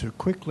world to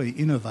quickly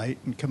innovate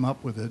and come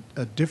up with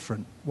a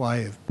different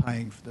way of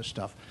paying for the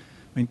stuff?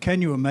 I mean,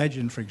 can you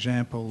imagine, for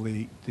example,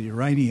 the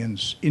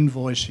Iranians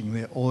invoicing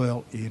their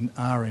oil in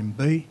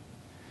RMB?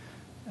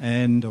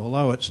 And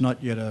although it's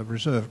not yet a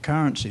reserve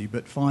currency,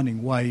 but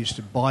finding ways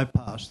to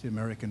bypass the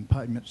American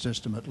payment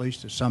system, at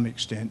least to some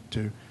extent,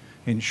 to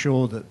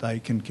ensure that they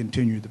can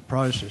continue the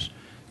process.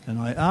 And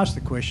I ask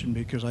the question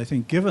because I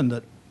think given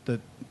that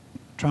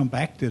Trump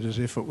acted as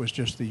if it was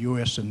just the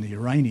US and the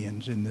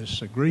Iranians in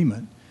this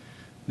agreement,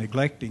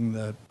 neglecting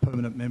the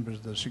permanent members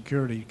of the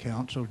Security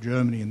Council,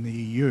 Germany and the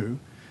EU,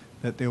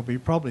 that there'll be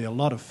probably a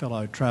lot of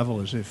fellow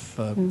travellers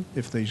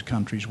if these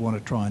countries want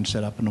to try and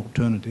set up an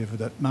alternative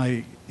that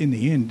may, in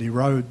the end,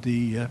 erode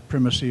the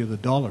primacy of the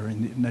dollar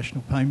in the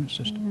international payment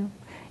system.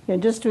 Yeah,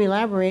 just to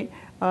elaborate,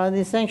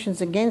 the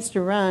sanctions against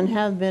Iran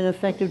have been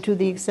effective to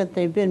the extent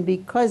they've been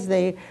because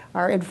they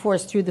are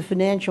enforced through the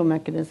financial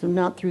mechanism,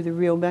 not through the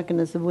real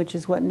mechanism, which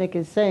is what Nick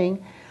is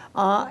saying.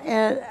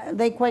 And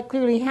they quite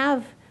clearly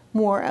have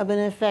more of an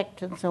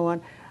effect and so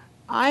on.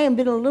 I have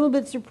been a little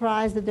bit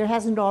surprised that there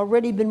hasn't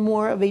already been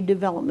more of a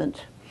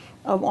development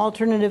of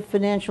alternative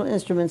financial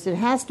instruments. It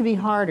has to be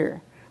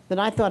harder than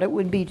I thought it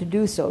would be to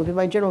do so.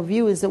 My general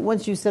view is that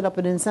once you set up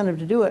an incentive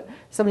to do it,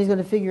 somebody's going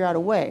to figure out a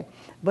way.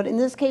 But in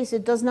this case,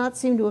 it does not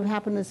seem to have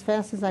happened as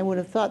fast as I would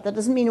have thought. That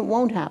doesn't mean it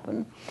won't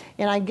happen.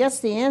 And I guess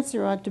the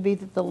answer ought to be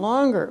that the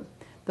longer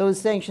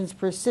those sanctions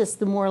persist,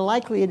 the more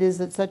likely it is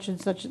that such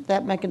and such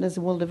that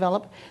mechanism will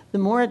develop. The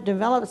more it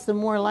develops, the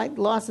more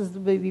losses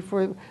will be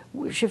before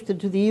shifted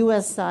to the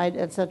U.S. side,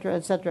 et cetera,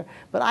 et cetera.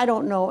 But I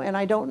don't know, and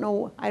I don't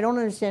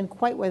understand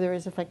quite whether they're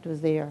as effective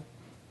as they are.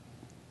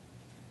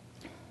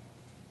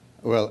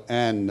 Well,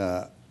 Anne,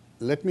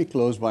 let me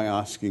close by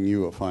asking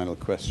you a final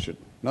question.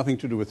 Nothing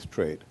to do with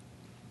trade.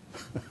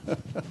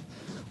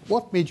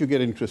 What made you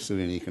get interested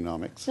in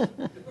economics?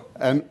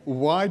 And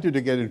why did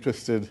you get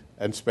interested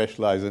and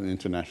specialize in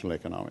international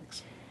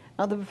economics?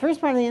 The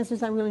first part of the answer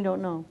is I really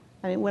don't know.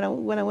 I mean, when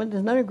I went as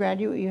an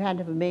undergraduate, you had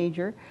to have a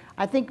major.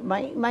 I think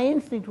my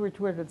instinct were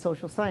toward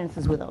social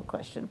sciences without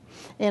question.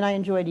 And I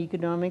enjoyed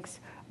economics,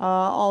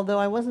 although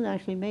I wasn't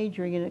actually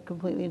majoring in it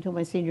completely until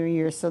my senior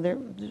year. So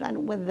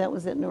whether that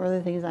was it or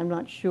other things, I'm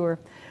not sure.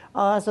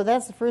 So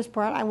that's the first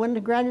part. I went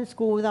to graduate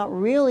school without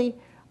really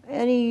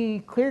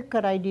any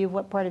clear-cut idea of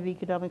what part of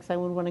economics I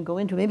would want to go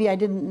into. Maybe I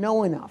didn't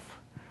know enough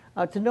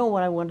to know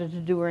what I wanted to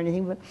do or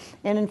anything.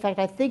 And in fact,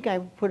 I think I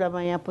put on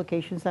my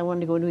applications I wanted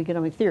to go into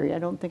economic theory. I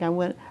don't think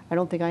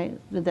I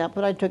did that,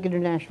 but I took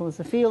international as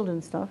a field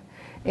and stuff.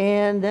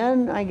 And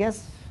then I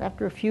guess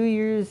after a few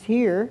years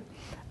here,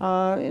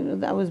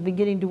 I was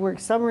beginning to work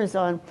summers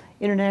on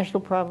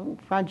international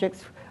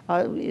projects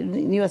in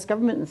the U.S.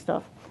 government and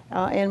stuff.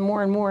 And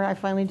more, I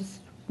finally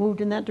just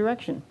moved in that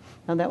direction.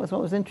 And that was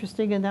what was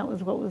interesting, and that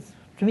was what was,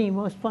 to me,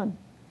 most fun.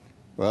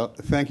 Well,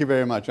 thank you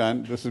very much,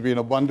 Anne. This has been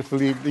a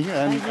wonderful evening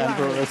and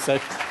a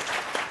session.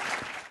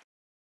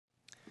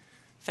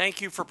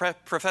 Thank you,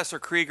 Professor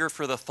Krueger,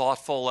 for the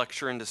thoughtful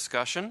lecture and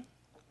discussion.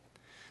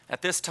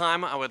 At this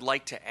time, I would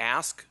like to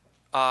ask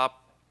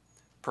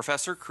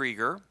Professor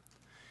Krueger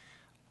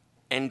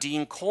and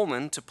Dean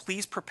Coleman to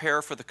please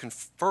prepare for the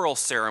conferral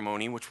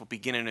ceremony, which will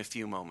begin in a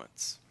few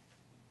moments.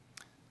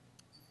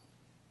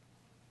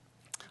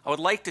 I would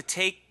like to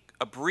take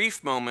a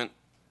brief moment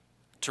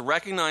to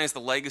recognize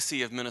the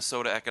legacy of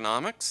Minnesota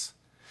economics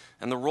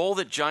and the role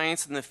that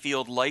giants in the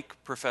field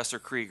like Professor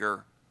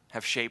Krueger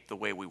have shaped the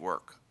way we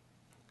work.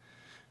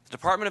 The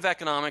Department of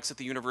Economics at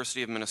the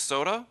University of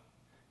Minnesota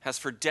has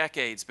for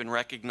decades been a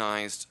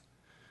recognized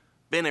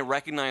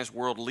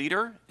world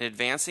leader in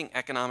advancing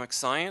economic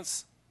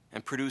science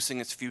and producing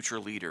its future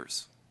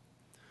leaders.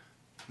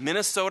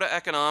 Minnesota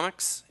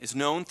economics is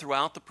known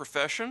throughout the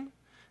profession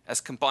as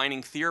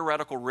combining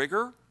theoretical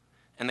rigor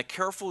and the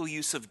careful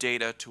use of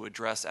data to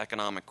address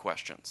economic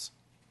questions.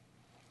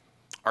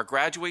 Our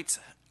graduates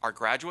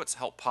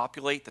help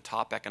populate the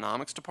top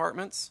economics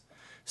departments,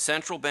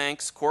 central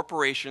banks,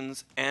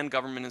 corporations, and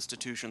government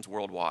institutions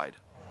worldwide.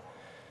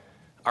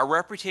 Our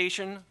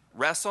reputation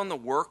rests on the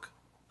work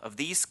of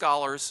these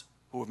scholars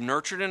who have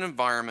nurtured an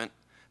environment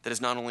that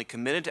is not only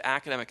committed to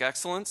academic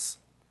excellence,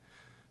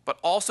 but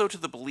also to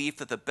the belief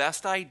that the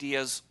best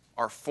ideas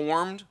are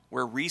formed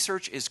where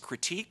research is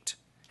critiqued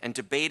and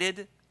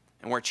debated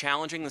and where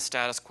challenging the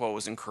status quo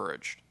is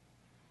encouraged.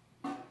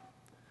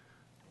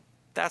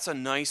 That's a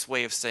nice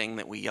way of saying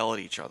that we yell at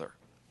each other.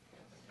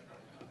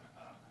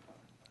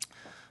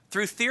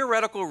 Through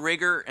theoretical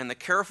rigor and the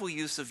careful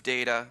use of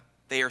data,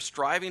 they are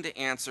striving to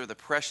answer the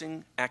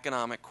pressing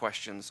economic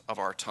questions of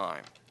our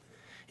time.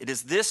 It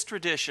is this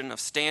tradition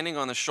of standing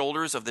on the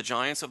shoulders of the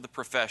giants of the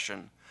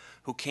profession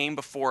who came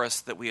before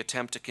us that we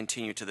attempt to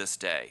continue to this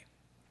day.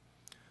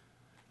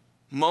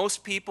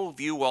 Most people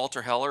view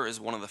Walter Heller as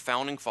one of the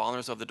founding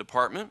fathers of the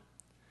department.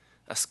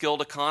 A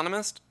skilled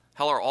economist,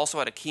 Heller also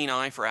had a keen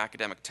eye for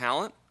academic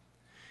talent.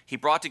 He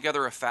brought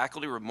together a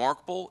faculty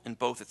remarkable in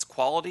both its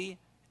quality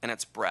and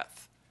its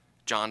breadth.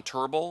 John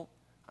Turnbull,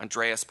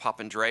 Andreas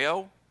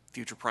Papandreou,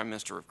 future Prime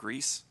Minister of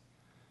Greece,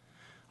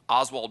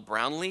 Oswald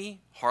Brownlee,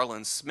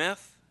 Harlan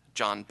Smith,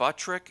 John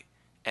Buttrick,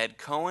 Ed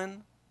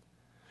Cohen,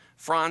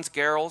 Franz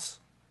Gerels,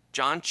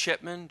 John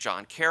Chipman,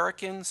 John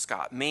Carrican,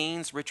 Scott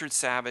Maines, Richard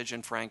Savage,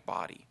 and Frank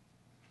Boddy.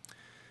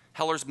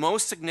 Heller's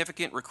most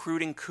significant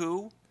recruiting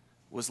coup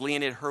was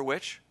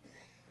Heller-Hurwicz,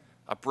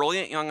 a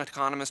brilliant young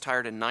economist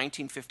hired in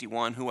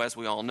 1951 who, as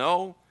we all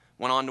know,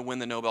 went on to win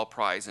the Nobel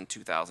Prize in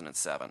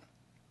 2007.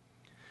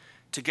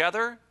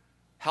 Together,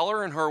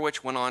 Heller and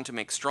Hurwicz went on to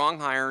make strong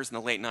hires in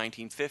the late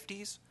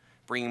 1950s,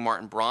 bringing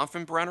Martin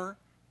Bronfenbrenner,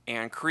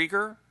 Ann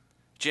Krueger,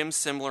 Jim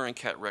Simler, and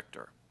Ket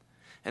Richter.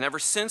 And ever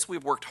since,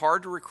 we've worked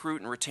hard to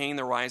recruit and retain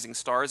the rising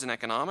stars in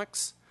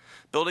economics,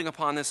 building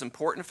upon this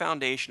important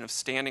foundation of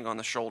standing on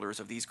the shoulders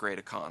of these great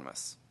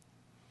economists.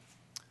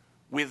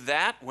 With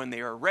that, when they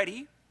are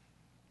ready,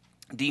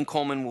 Dean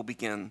Coleman will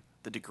begin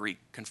the degree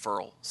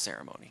conferral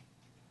ceremony.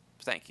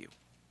 Thank you.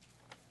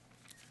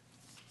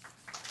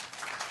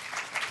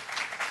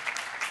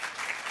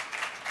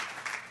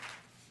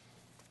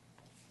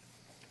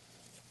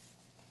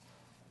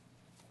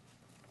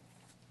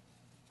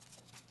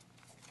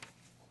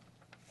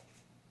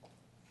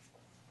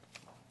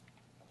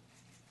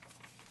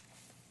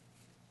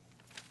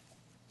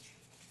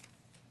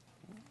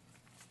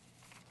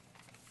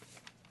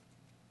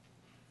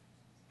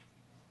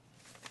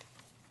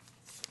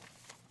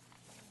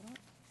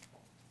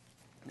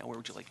 Now, where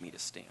would you like me to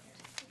stand?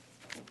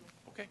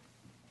 Okay.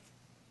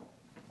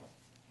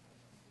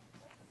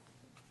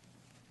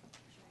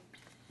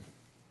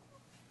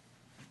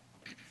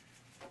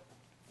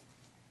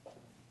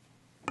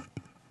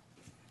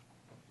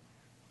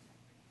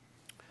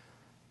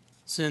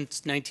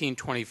 Since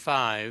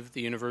 1925, the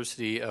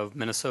University of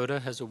Minnesota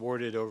has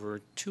awarded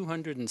over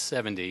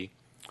 270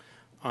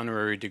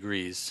 honorary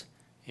degrees,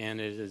 and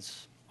it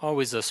is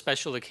always a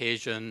special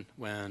occasion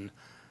when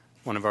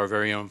one of our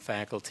very own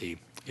faculty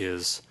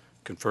is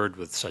conferred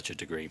with such a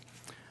degree.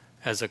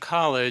 As a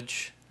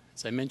college,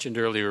 as I mentioned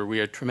earlier, we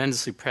are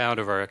tremendously proud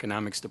of our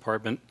economics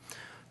department,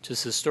 which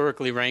is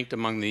historically ranked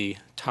among the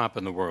top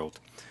in the world.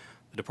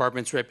 The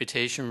department's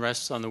reputation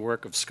rests on the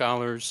work of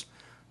scholars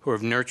who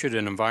have nurtured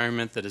an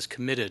environment that is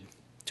committed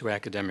to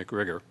academic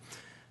rigor.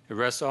 It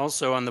rests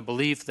also on the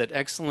belief that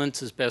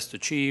excellence is best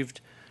achieved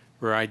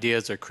where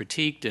ideas are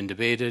critiqued and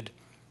debated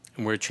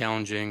and where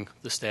challenging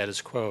the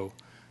status quo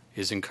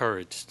is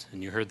encouraged.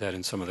 And you heard that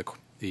in some of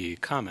the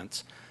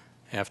comments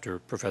after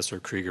Professor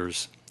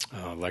Krueger's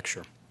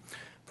lecture.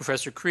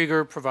 Professor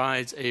Krueger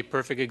provides a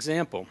perfect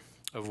example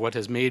of what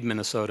has made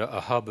Minnesota a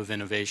hub of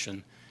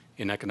innovation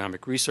in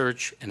economic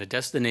research and a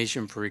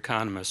destination for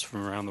economists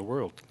from around the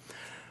world.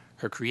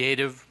 Her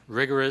creative,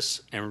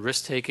 rigorous, and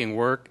risk-taking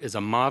work is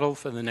a model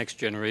for the next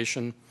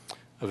generation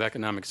of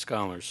economic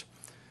scholars.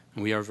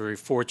 And we are very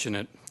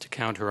fortunate to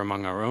count her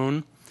among our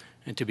own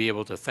and to be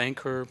able to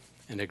thank her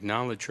and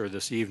acknowledge her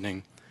this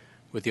evening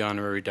with the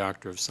Honorary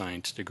Doctor of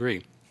Science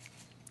degree.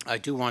 I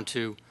do want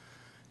to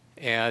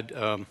add,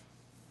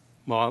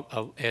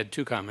 I'll add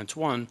two comments.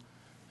 One,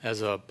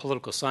 as a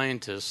political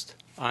scientist,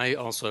 I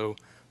also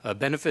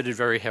benefited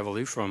very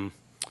heavily from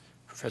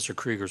Professor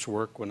Krueger's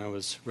work when I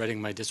was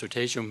writing my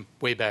dissertation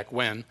way back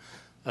when.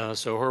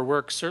 So her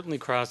work certainly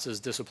crosses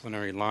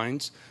disciplinary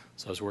lines.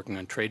 So I was working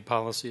on trade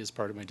policy as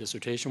part of my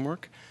dissertation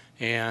work.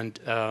 And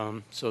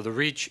so the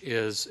reach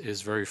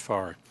is very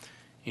far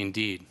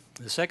indeed.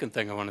 The second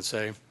thing I want to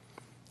say,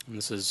 and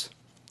this is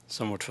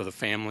somewhat for the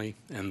family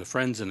and the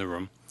friends in the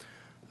room,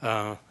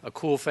 a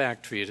cool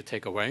fact for you to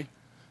take away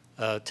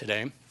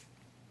today.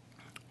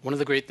 One of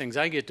the great things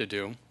I get to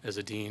do as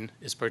a dean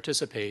is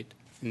participate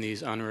in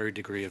these honorary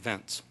degree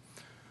events.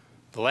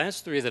 The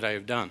last three that I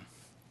have done,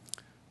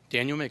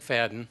 Daniel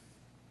McFadden,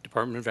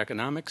 Department of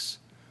Economics,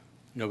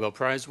 Nobel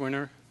Prize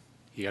winner,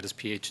 he got his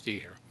PhD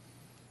here.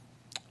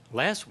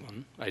 Last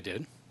one I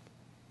did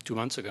 2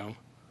 months ago,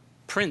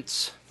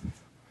 Prince.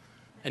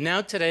 And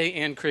now today,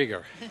 Ann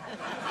Krueger.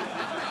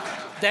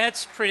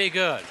 That's pretty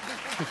good.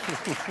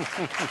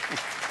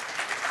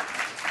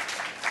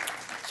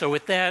 So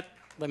with that,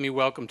 let me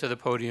welcome to the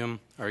podium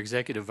our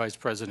Executive Vice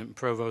President and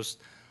Provost,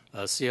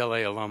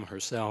 CLA alum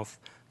herself,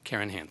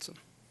 Karen Hansen.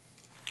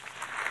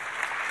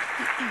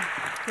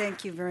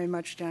 Thank you very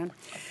much, John.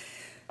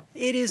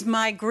 It is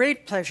my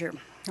great pleasure,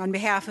 on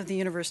behalf of the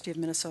University of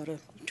Minnesota,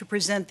 to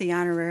present the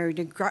honorary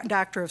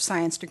Doctor of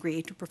Science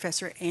degree to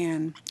Professor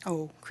Ann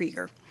O.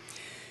 Krueger.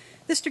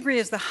 This degree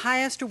is the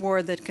highest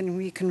award that can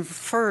be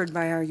conferred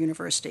by our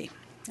university,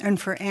 and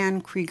for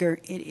Ann Krueger,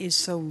 it is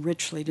so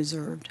richly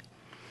deserved.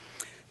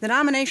 The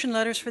nomination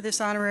letters for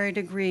this honorary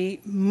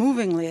degree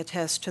movingly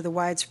attest to the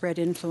widespread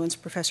influence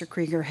Professor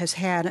Krueger has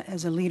had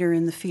as a leader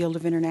in the field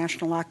of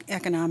international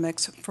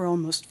economics for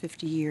almost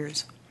 50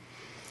 years.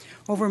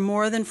 Over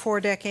more than 4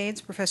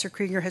 decades, Professor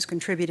Krueger has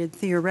contributed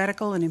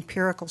theoretical and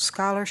empirical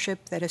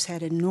scholarship that has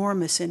had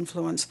enormous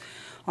influence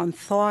on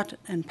thought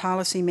and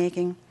policy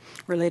making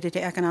related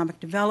to economic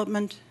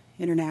development,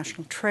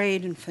 international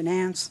trade and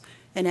finance,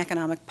 and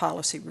economic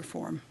policy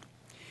reform.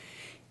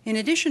 In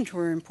addition to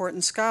her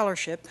important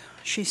scholarship,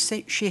 she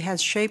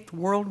has shaped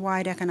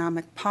worldwide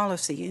economic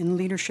policy in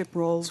leadership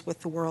roles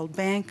with the World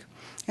Bank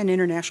and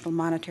International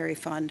Monetary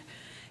Fund,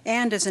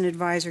 and as an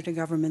advisor to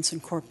governments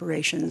and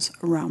corporations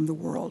around the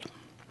world.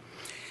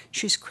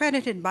 She's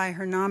credited by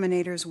her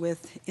nominators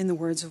with, in the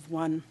words of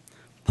one,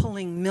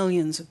 pulling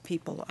millions of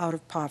people out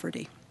of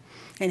poverty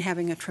and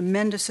having a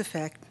tremendous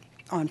effect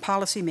on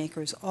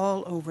policymakers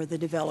all over the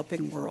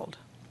developing world.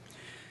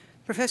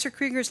 Professor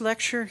Krueger's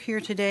lecture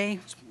here today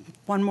is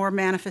one more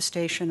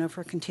manifestation of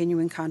her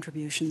continuing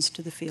contributions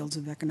to the fields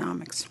of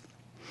economics.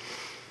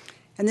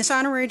 And this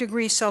honorary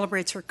degree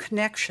celebrates her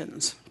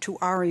connections to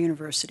our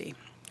university.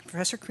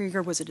 Professor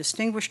Krueger was a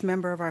distinguished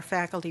member of our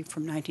faculty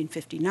from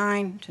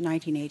 1959 to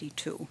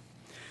 1982.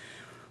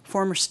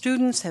 Former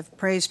students have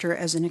praised her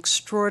as an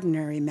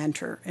extraordinary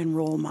mentor and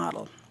role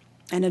model,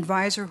 an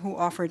advisor who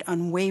offered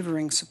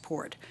unwavering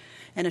support,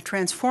 and a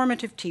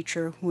transformative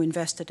teacher who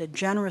invested a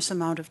generous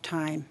amount of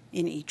time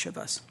in each of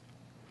us.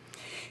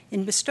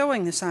 In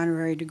bestowing this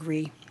honorary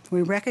degree,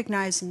 we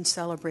recognize and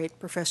celebrate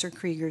Professor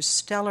Krueger's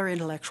stellar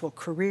intellectual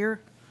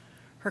career,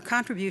 her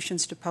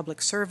contributions to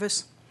public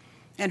service,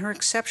 and her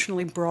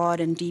exceptionally broad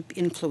and deep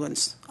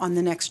influence on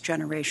the next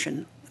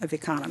generation of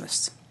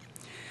economists.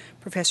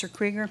 Professor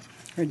Krueger,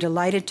 we're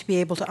delighted to be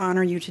able to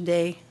honor you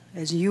today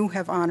as you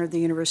have honored the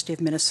University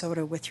of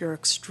Minnesota with your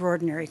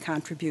extraordinary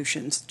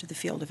contributions to the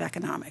field of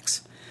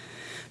economics.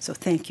 So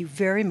thank you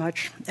very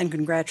much and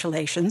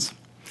congratulations.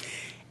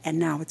 And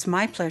now it's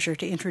my pleasure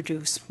to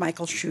introduce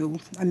Michael Hsu,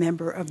 a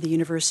member of the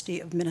University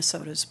of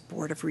Minnesota's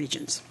Board of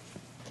Regents.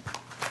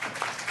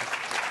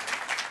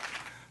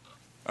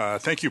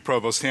 Thank you,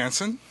 Provost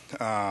Hansen.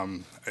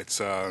 It's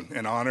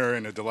an honor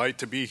and a delight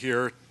to be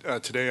here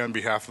today on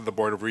behalf of the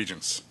Board of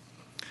Regents.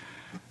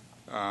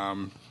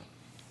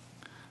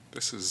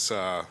 This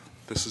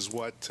is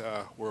what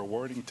we're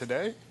awarding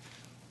today.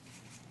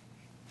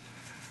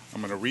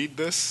 I'm going to read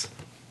this,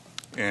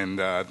 and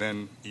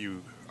then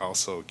you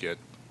also get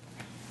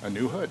a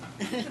new hood,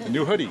 a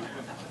new hoodie.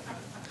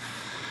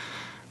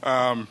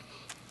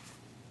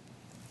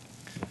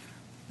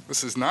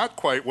 This is not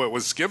quite what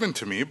was given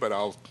to me, but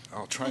I'll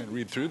try and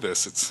read through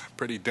this. It's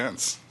pretty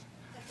dense.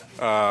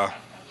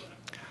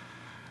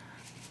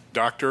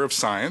 Doctor of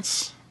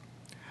Science,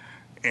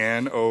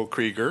 Ann O.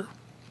 Krueger,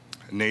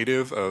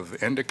 native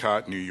of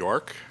Endicott, New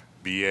York,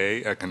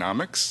 B.A.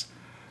 Economics,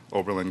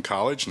 Oberlin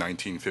College,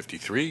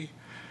 1953,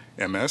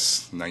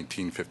 MS,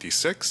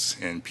 1956,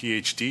 and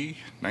Ph.D.,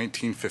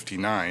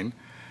 1959,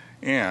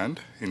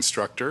 and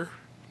instructor,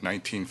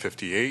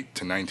 1958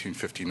 to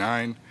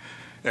 1959,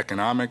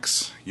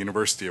 Economics,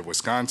 University of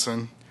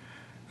Wisconsin,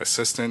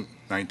 assistant,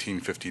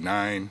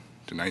 1959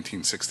 to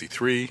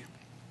 1963,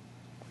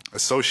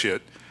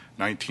 associate,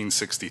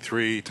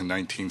 1963 to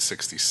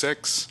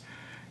 1966,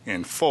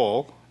 and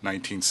full,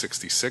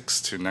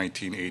 1966 to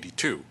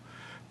 1982,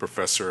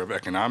 professor of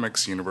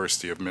economics,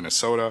 University of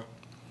Minnesota,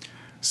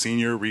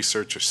 senior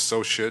research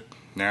associate,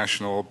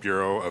 National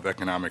Bureau of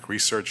Economic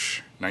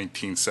Research,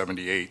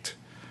 1978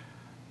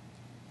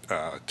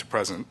 to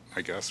present,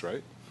 I guess,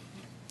 right?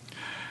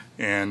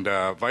 And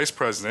Vice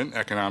President,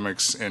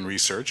 Economics and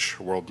Research,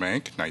 World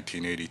Bank,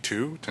 1982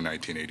 to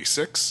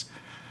 1986.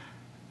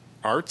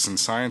 Arts and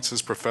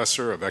Sciences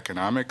Professor of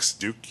Economics,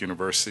 Duke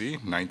University,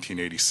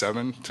 1987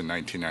 to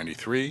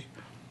 1993.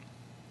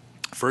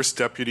 First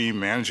Deputy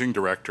Managing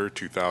Director,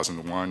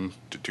 2001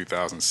 to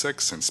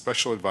 2006, and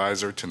Special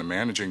Advisor to the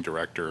Managing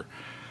Director,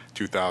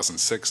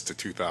 2006 to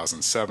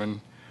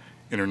 2007,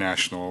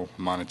 International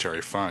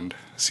Monetary Fund,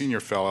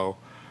 Senior Fellow,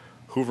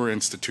 Hoover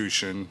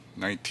Institution,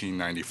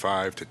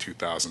 1995 to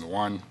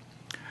 2001,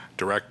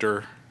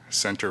 Director,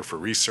 Center for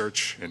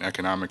Research in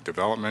Economic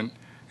Development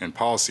and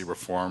Policy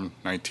Reform,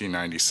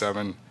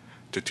 1997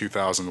 to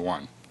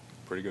 2001.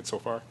 Pretty good so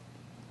far?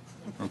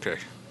 Okay.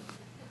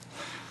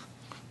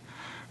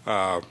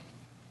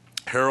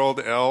 Harold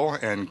L.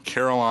 and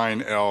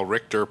Caroline L.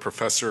 Richter,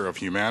 Professor of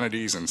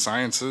Humanities and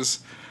Sciences,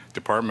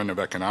 Department of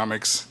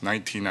Economics,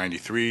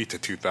 1993 to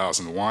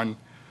 2001,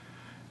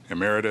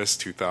 Emeritus,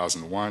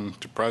 2001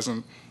 to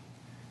present,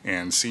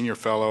 and Senior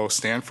Fellow,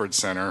 Stanford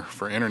Center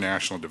for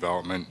International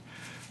Development,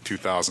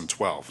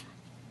 2012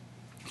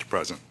 to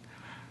present.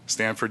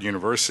 Stanford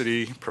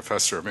University,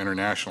 Professor of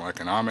International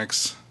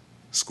Economics,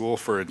 School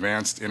for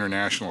Advanced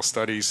International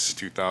Studies,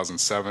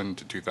 2007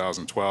 to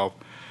 2012,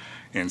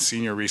 and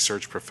Senior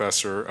Research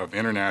Professor of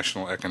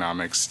International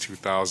Economics,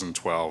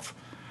 2012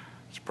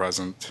 to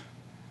present.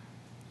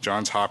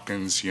 Johns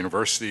Hopkins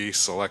University,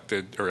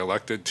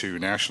 elected to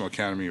National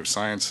Academy of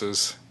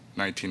Sciences,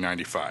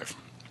 1995.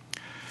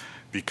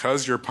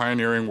 Because your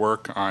pioneering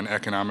work on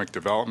economic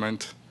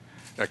development,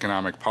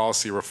 economic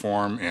policy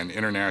reform, and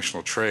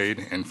international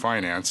trade and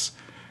finance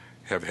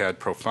have had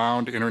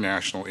profound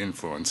international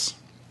influence,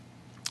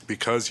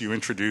 because you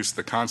introduced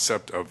the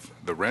concept of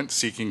the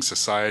rent-seeking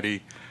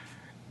society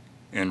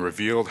and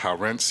revealed how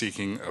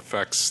rent-seeking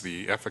affects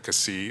the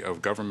efficacy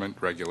of government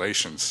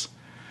regulations,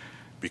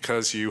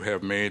 because you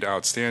have made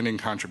outstanding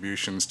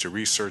contributions to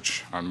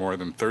research on more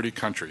than 30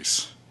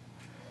 countries,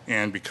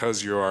 and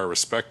because you are a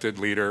respected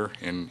leader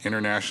in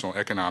international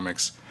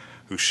economics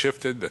who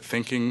shifted the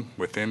thinking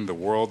within the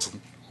world's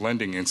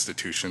lending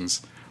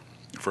institutions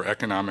for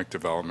economic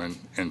development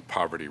and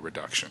poverty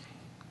reduction.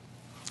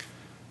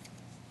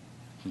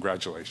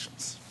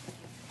 Congratulations.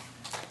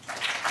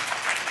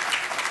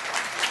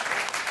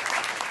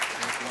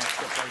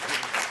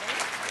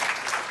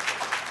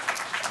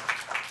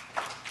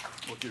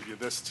 We'll give you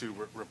this to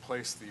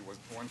replace the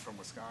one from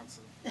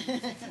Wisconsin. How's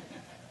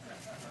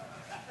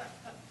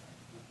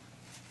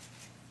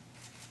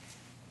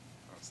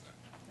that?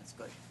 That's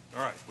good.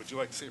 All right. Would you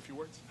like to say a few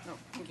words? No,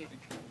 thank you.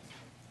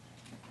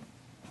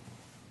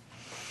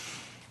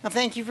 Well,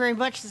 thank you very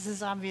much. This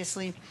is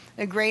obviously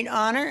a great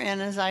honor,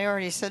 and as I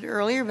already said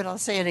earlier, but I'll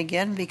say it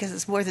again because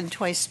it's more than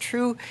twice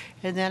true,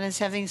 and that is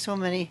having so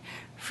many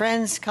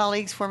friends,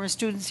 colleagues, former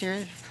students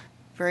here.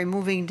 Very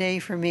moving day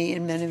for me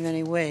in many,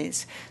 many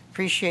ways.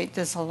 Appreciate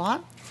this a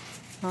lot.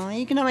 The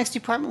economics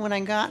department, when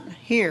I got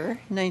here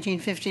in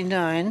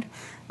 1959,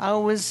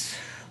 was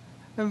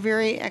a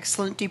very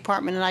excellent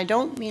department, and I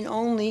don't mean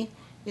only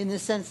in the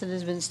sense that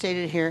has been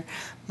stated here,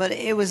 but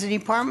it was a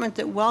department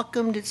that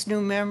welcomed its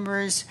new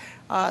members.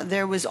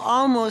 There was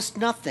almost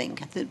nothing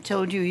that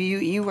told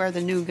you are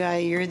the new guy,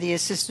 you're the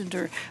assistant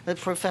or the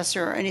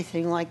professor or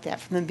anything like that.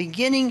 From the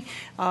beginning,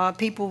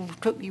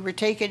 you were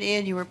taken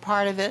in, you were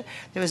part of it.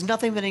 There was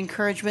nothing but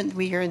encouragement.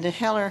 We are in the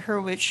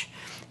Heller-Hurwicz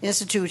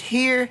Institute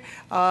here.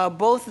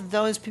 Both of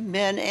those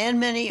men and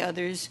many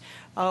others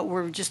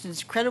were just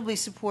incredibly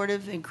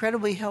supportive,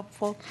 incredibly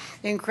helpful,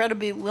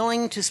 incredibly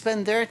willing to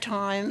spend their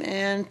time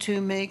and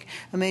to make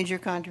a major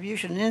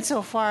contribution. And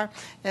insofar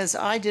as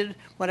I did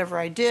whatever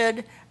I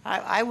did,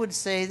 I would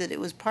say that it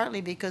was partly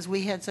because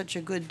we had such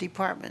a good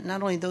department.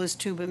 Not only those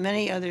two, but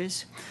many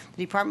others.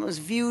 The department was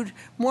viewed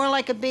more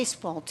like a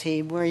baseball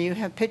team where you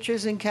have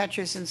pitchers and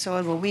catchers and so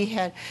on. Well, we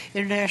had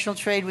international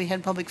trade, we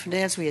had public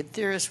finance, we had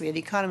theorists, we had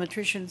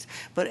econometricians,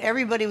 but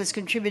everybody was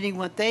contributing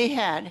what they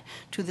had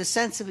to the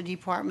sense of a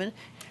department.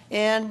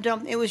 And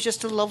it was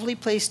just a lovely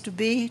place to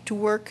be, to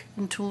work,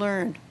 and to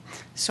learn.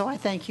 So I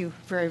thank you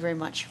very, very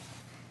much.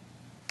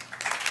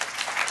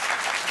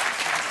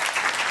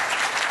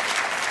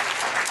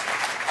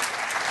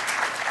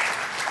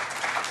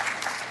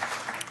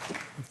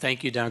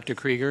 Thank you, Dr.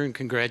 Krueger, and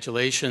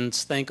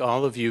congratulations. Thank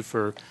all of you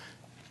for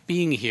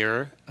being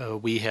here.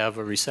 We have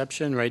a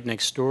reception right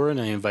next door,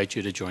 and I invite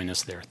you to join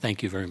us there.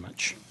 Thank you very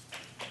much.